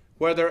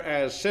 whether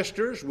as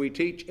sisters we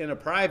teach in a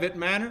private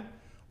manner,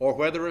 or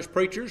whether as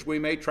preachers we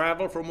may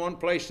travel from one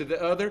place to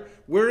the other.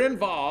 We're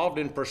involved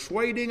in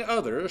persuading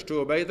others to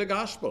obey the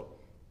gospel.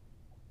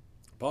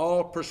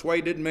 Paul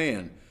persuaded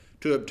men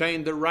to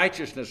obtain the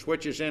righteousness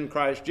which is in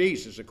Christ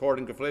Jesus,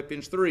 according to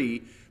Philippians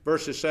 3,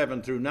 verses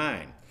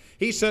 7-9.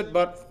 He said,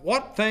 but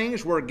what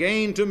things were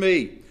gain to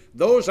me,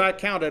 those I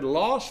counted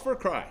loss for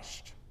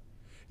Christ.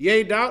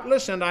 Yea,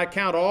 doubtless, and I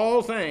count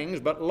all things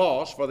but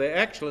loss for the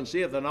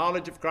excellency of the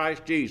knowledge of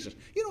Christ Jesus.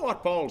 You know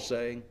what Paul's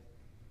saying?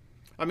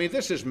 I mean,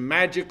 this is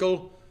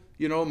magical,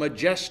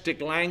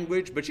 majestic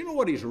language, but you know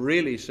what he's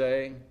really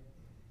saying?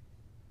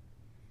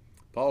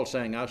 Paul's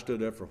saying, I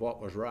stood up for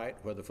what was right,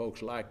 whether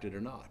folks liked it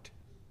or not.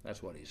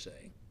 That's what he's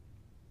saying.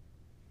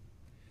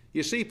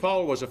 You see,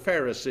 Paul was a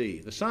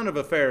Pharisee, the son of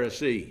a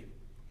Pharisee.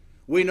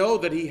 We know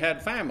that he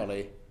had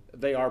family.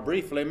 They are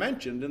briefly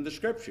mentioned in the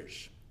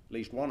Scriptures. At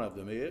least one of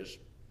them is.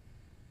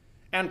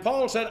 And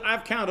Paul said,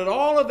 I've counted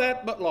all of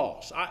that but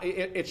loss.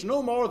 It's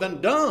no more than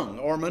dung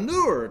or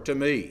manure to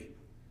me.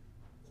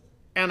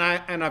 And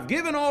I've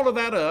given all of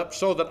that up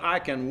so that I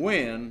can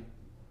win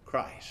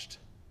Christ.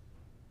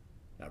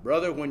 Now,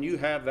 brother, when you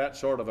have that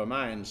sort of a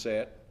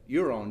mindset,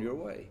 you're on your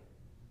way.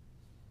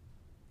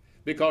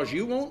 Because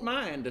you won't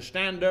mind to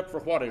stand up for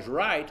what is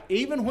right,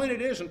 even when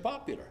it isn't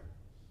popular.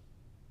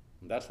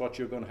 And that's what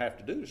you're going to have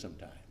to do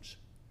sometimes.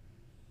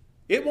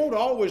 It won't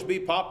always be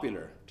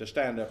popular to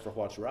stand up for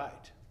what's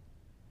right.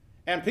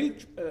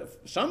 And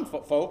some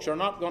folks are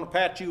not going to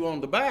pat you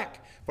on the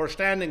back for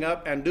standing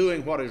up and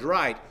doing what is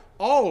right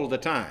all the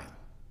time.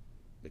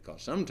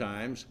 Because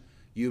sometimes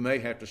you may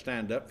have to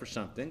stand up for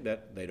something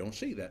that they don't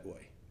see that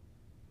way.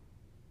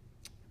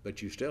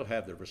 But you still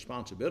have the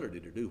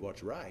responsibility to do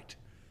what's right,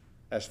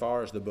 as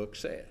far as the book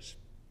says.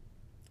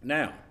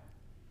 Now,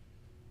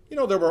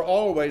 there were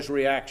always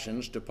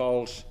reactions to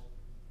Paul's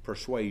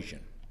persuasion.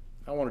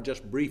 I want to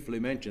just briefly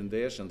mention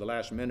this in the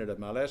last minute of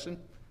my lesson.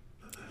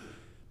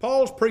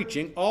 Paul's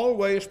preaching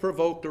always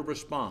provoked a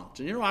response.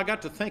 And I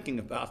got to thinking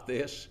about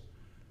this.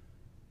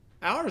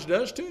 Ours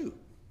does too.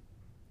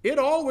 It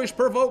always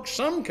provokes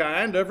some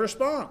kind of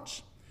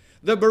response.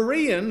 The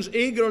Bereans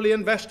eagerly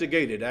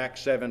investigated,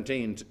 Acts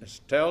 17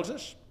 tells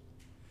us.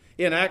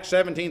 In Acts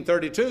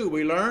 17:32,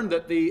 we learn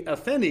that the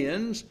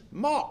Athenians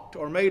mocked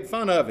or made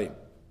fun of him.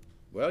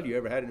 Well, you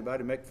ever had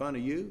anybody make fun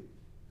of you?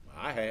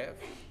 I have.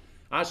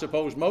 I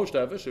suppose most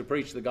of us who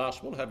preach the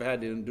gospel have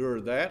had to endure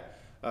that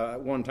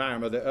one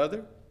time or the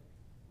other.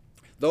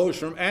 Those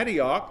from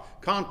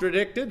Antioch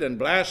contradicted and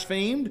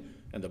blasphemed,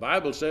 and the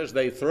Bible says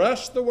they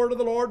thrust the word of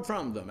the Lord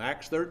from them.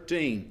 Acts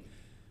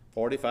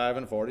 13:45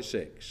 and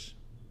 46.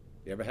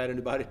 You ever had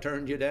anybody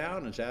turn you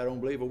down and say, I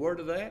don't believe a word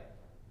of that?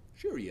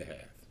 Sure you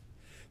have.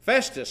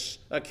 Festus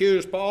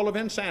accused Paul of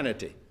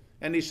insanity,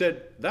 and he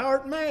said, thou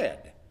art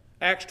mad.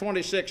 Acts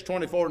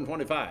 26:24 and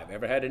 25.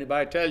 Ever had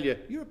anybody tell you,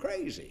 you're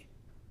crazy?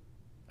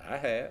 I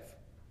have.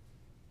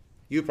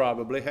 You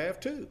probably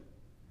have too.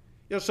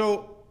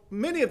 So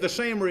many of the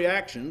same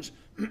reactions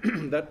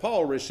that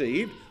Paul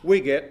received, we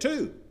get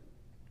too.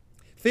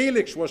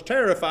 Felix was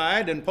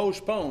terrified and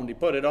postponed. He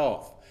put it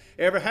off.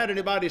 Ever had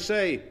anybody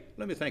say,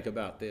 let me think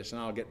about this and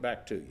I'll get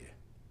back to you?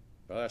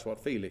 Well, that's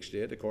what Felix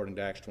did, according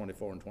to Acts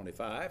 24 and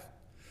 25.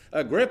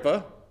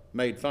 Agrippa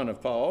made fun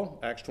of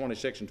Paul, Acts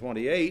 26 and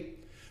 28.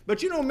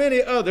 But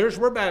many others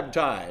were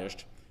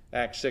baptized,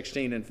 Acts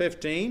 16 and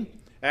 15,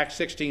 Acts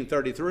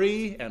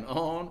 16:33, and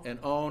on and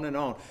on and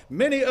on.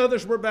 Many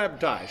others were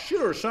baptized.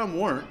 Sure, some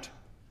weren't,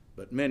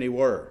 but many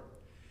were.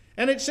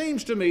 And it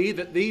seems to me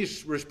that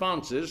these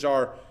responses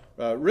are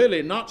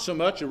really not so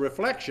much a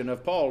reflection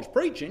of Paul's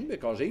preaching,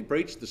 because he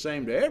preached the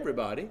same to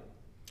everybody,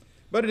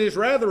 but it is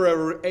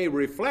rather a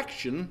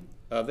reflection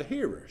of the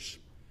hearers.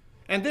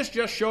 And this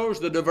just shows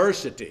the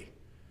diversity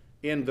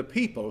in the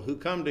people who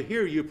come to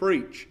hear you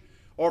preach,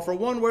 or for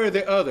one way or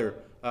the other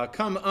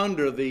come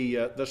under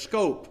the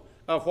scope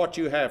of what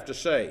you have to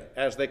say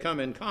as they come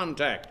in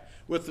contact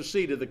with the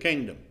seed of the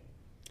kingdom.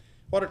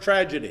 What a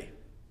tragedy.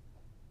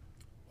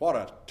 What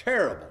a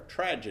terrible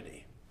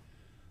tragedy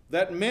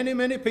that many,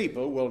 many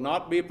people will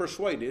not be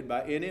persuaded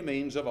by any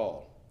means of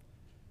all.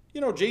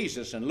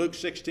 Jesus in Luke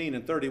 16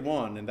 and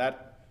 31, in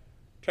that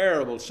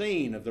terrible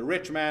scene of the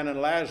rich man and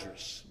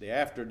Lazarus, the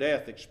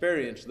after-death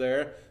experience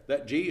there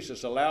that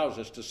Jesus allows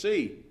us to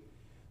see.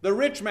 The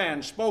rich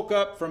man spoke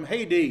up from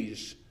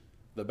Hades,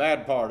 the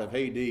bad part of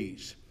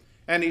Hades,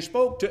 and he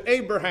spoke to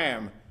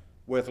Abraham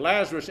with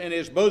Lazarus in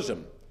his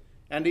bosom.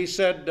 And he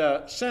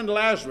said, send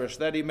Lazarus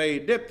that he may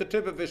dip the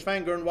tip of his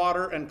finger in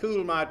water and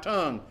cool my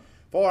tongue,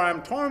 for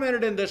I'm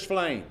tormented in this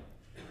flame.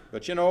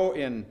 But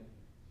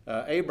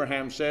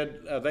Abraham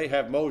said, they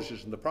have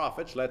Moses and the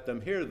prophets, let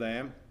them hear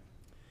them.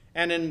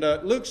 And in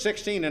Luke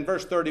 16 and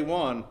verse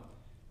 31,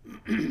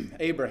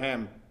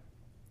 Abraham,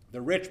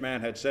 the rich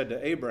man, had said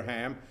to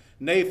Abraham,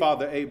 nay,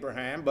 Father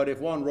Abraham, but if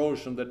one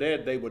rose from the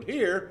dead, they would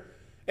hear.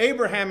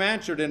 Abraham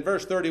answered in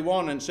verse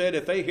 31 and said,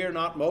 if they hear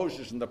not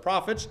Moses and the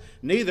prophets,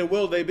 neither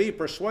will they be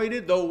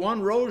persuaded, though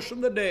one rose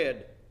from the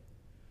dead.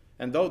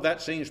 And though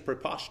that seems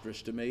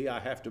preposterous to me, I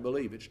have to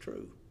believe it's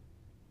true.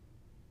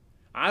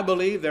 I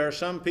believe there are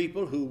some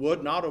people who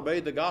would not obey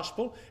the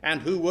gospel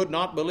and who would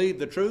not believe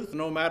the truth,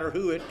 no matter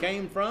who it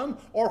came from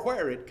or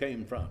where it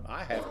came from.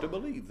 I have to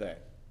believe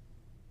that.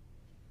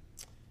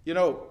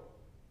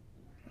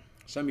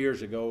 Some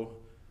years ago,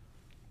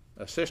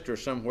 a sister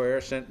somewhere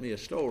sent me a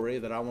story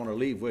that I want to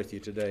leave with you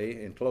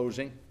today in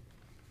closing.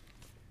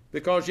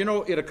 Because,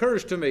 it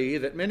occurs to me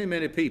that many,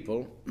 many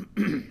people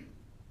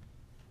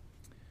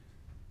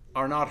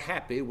are not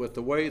happy with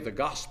the way the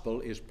gospel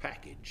is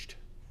packaged.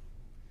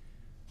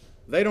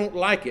 They don't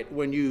like it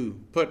when you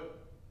put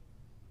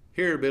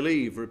hear,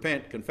 believe,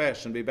 repent,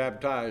 confess, and be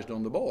baptized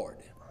on the board.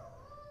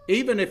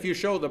 Even if you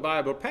show the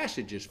Bible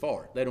passages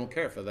for it, they don't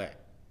care for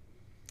that.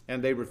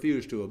 And they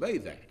refuse to obey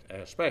that,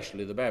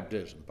 especially the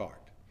baptism part.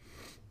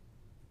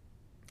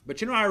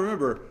 But I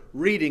remember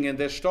reading in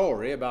this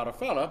story about a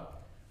fella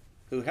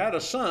who had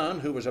a son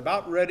who was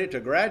about ready to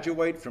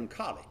graduate from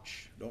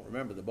college. Don't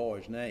remember the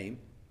boy's name.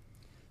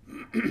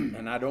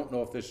 And I don't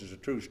know if this is a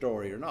true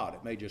story or not.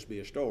 It may just be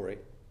a story.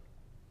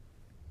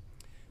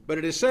 But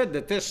it is said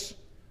that this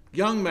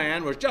young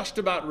man was just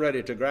about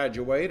ready to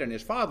graduate, and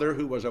his father,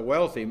 who was a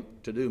wealthy,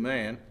 to-do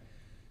man,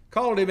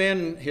 called him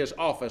in his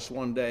office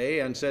one day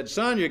and said,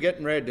 son, you're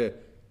getting ready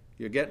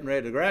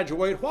to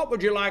graduate. What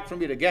would you like for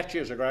me to get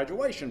you as a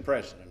graduation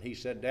present? And he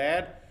said,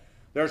 Dad,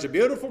 there's a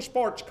beautiful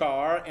sports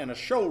car in a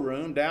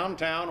showroom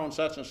downtown on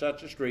such and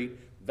such a street.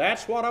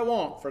 That's what I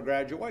want for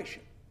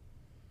graduation.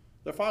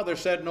 The father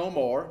said no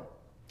more.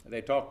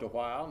 They talked a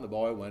while, and the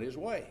boy went his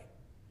way.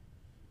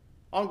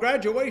 On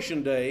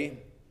graduation day,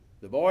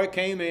 the boy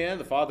came in.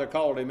 The father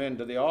called him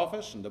into the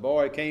office, and the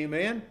boy came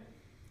in,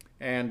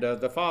 and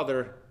the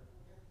father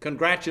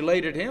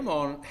congratulated him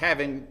on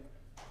having,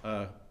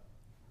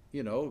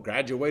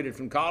 graduated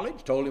from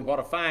college, told him what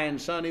a fine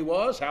son he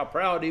was, how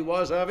proud he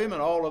was of him,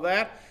 and all of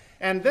that.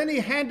 And then he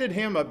handed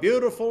him a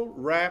beautiful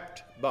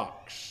wrapped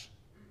box.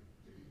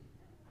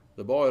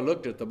 The boy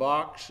looked at the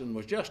box and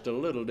was just a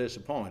little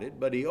disappointed,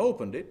 but he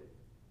opened it.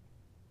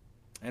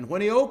 And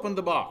when he opened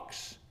the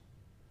box,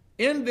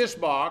 in this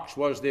box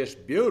was this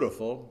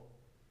beautiful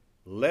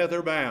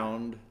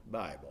leather-bound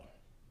Bible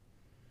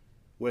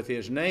with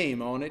his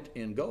name on it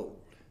in gold.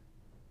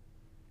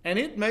 And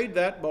it made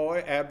that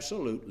boy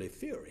absolutely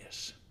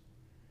furious.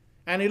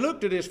 And he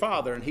looked at his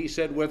father and he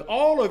said, "With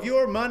all of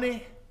your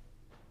money,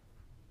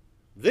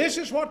 this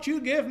is what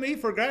you give me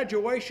for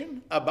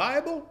graduation? A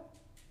Bible?"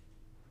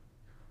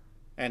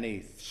 And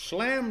he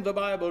slammed the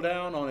Bible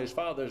down on his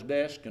father's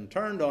desk and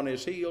turned on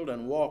his heel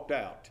and walked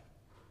out.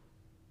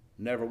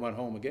 Never went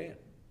home again.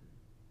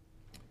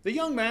 The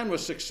young man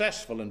was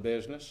successful in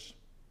business,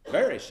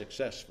 very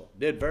successful,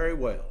 did very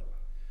well.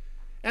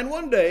 And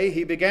one day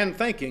he began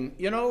thinking,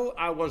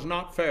 I was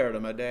not fair to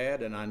my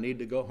dad and I need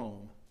to go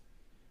home.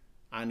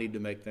 I need to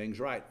make things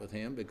right with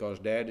him because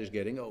Dad is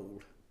getting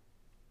old.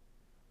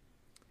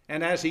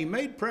 And as he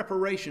made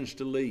preparations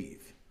to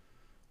leave,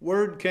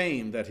 word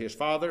came that his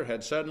father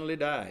had suddenly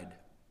died.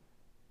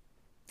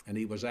 And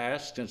he was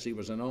asked, since he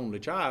was an only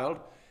child,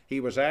 he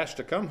was asked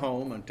to come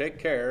home and take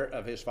care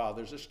of his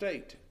father's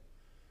estate.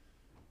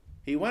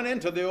 He went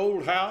into the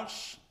old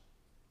house,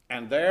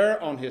 and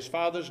there on his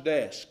father's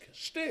desk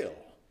still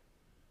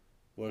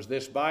was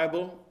this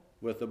Bible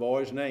with the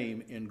boy's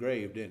name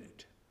engraved in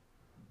it.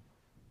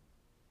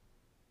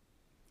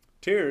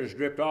 Tears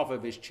dripped off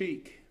of his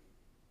cheek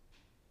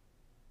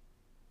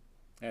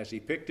as he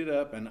picked it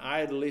up and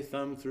idly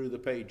thumbed through the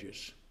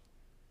pages.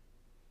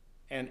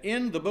 And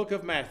in the book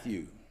of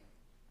Matthew,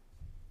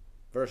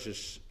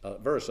 verse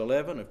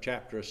 11 of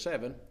chapter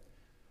 7,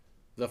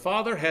 the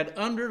Father had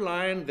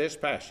underlined this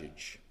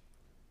passage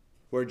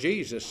where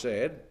Jesus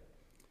said,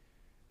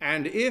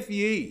 "And if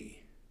ye,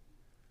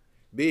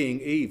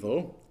 being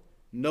evil,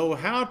 know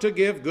how to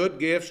give good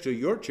gifts to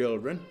your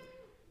children,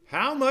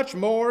 how much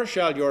more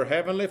shall your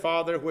heavenly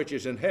Father which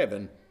is in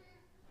heaven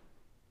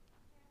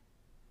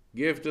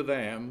give to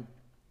them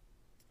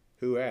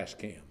who ask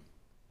him?"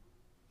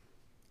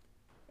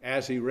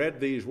 As he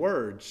read these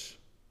words,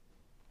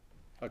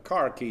 a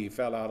car key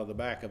fell out of the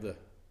back of the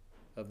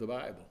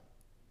Bible.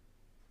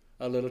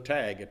 A little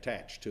tag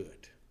attached to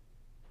it.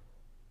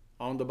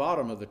 On the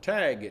bottom of the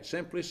tag, it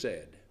simply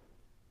said,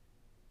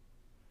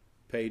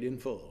 "Paid in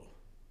full.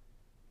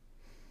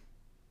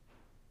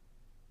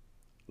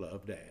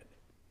 Love, Dad."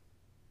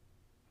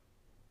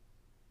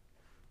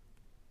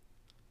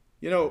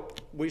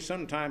 We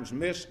sometimes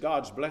miss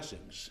God's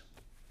blessings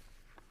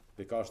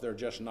because they're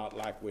just not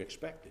like we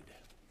expected.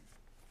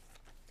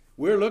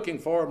 We're looking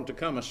for them to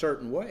come a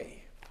certain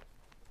way,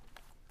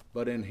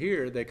 but in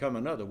here they come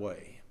another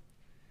way.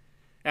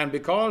 And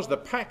because the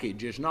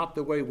package is not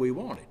the way we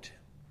want it,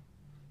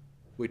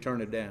 we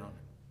turn it down.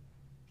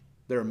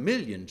 There are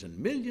millions and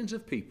millions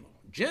of people,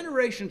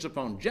 generations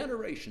upon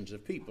generations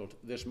of people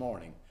this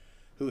morning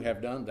who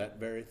have done that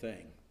very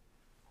thing.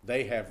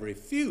 They have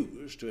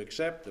refused to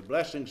accept the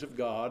blessings of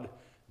God,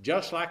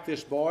 just like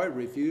this boy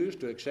refused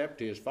to accept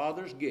his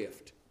father's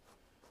gift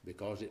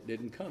because it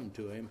didn't come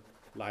to him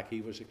like he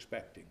was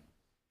expecting.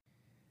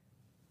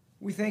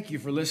 We thank you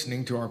for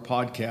listening to our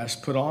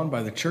podcast put on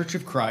by the Church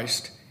of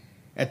Christ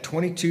at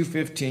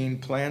 2215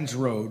 Plans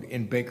Road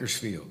in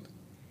Bakersfield.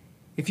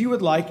 If you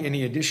would like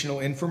any additional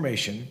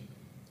information,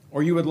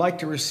 or you would like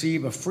to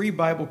receive a free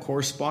Bible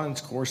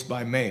correspondence course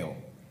by mail,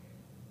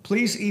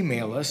 please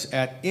email us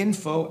at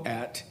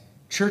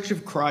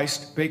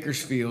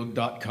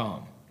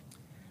info@churchofchristbakersfield.com.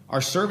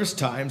 Our service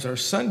times are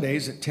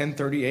Sundays at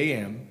 10:30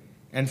 a.m.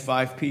 and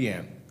 5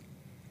 p.m.,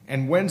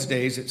 and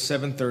Wednesdays at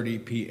 7:30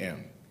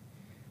 p.m.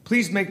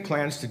 Please make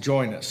plans to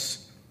join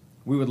us.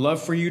 We would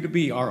love for you to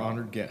be our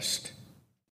honored guest.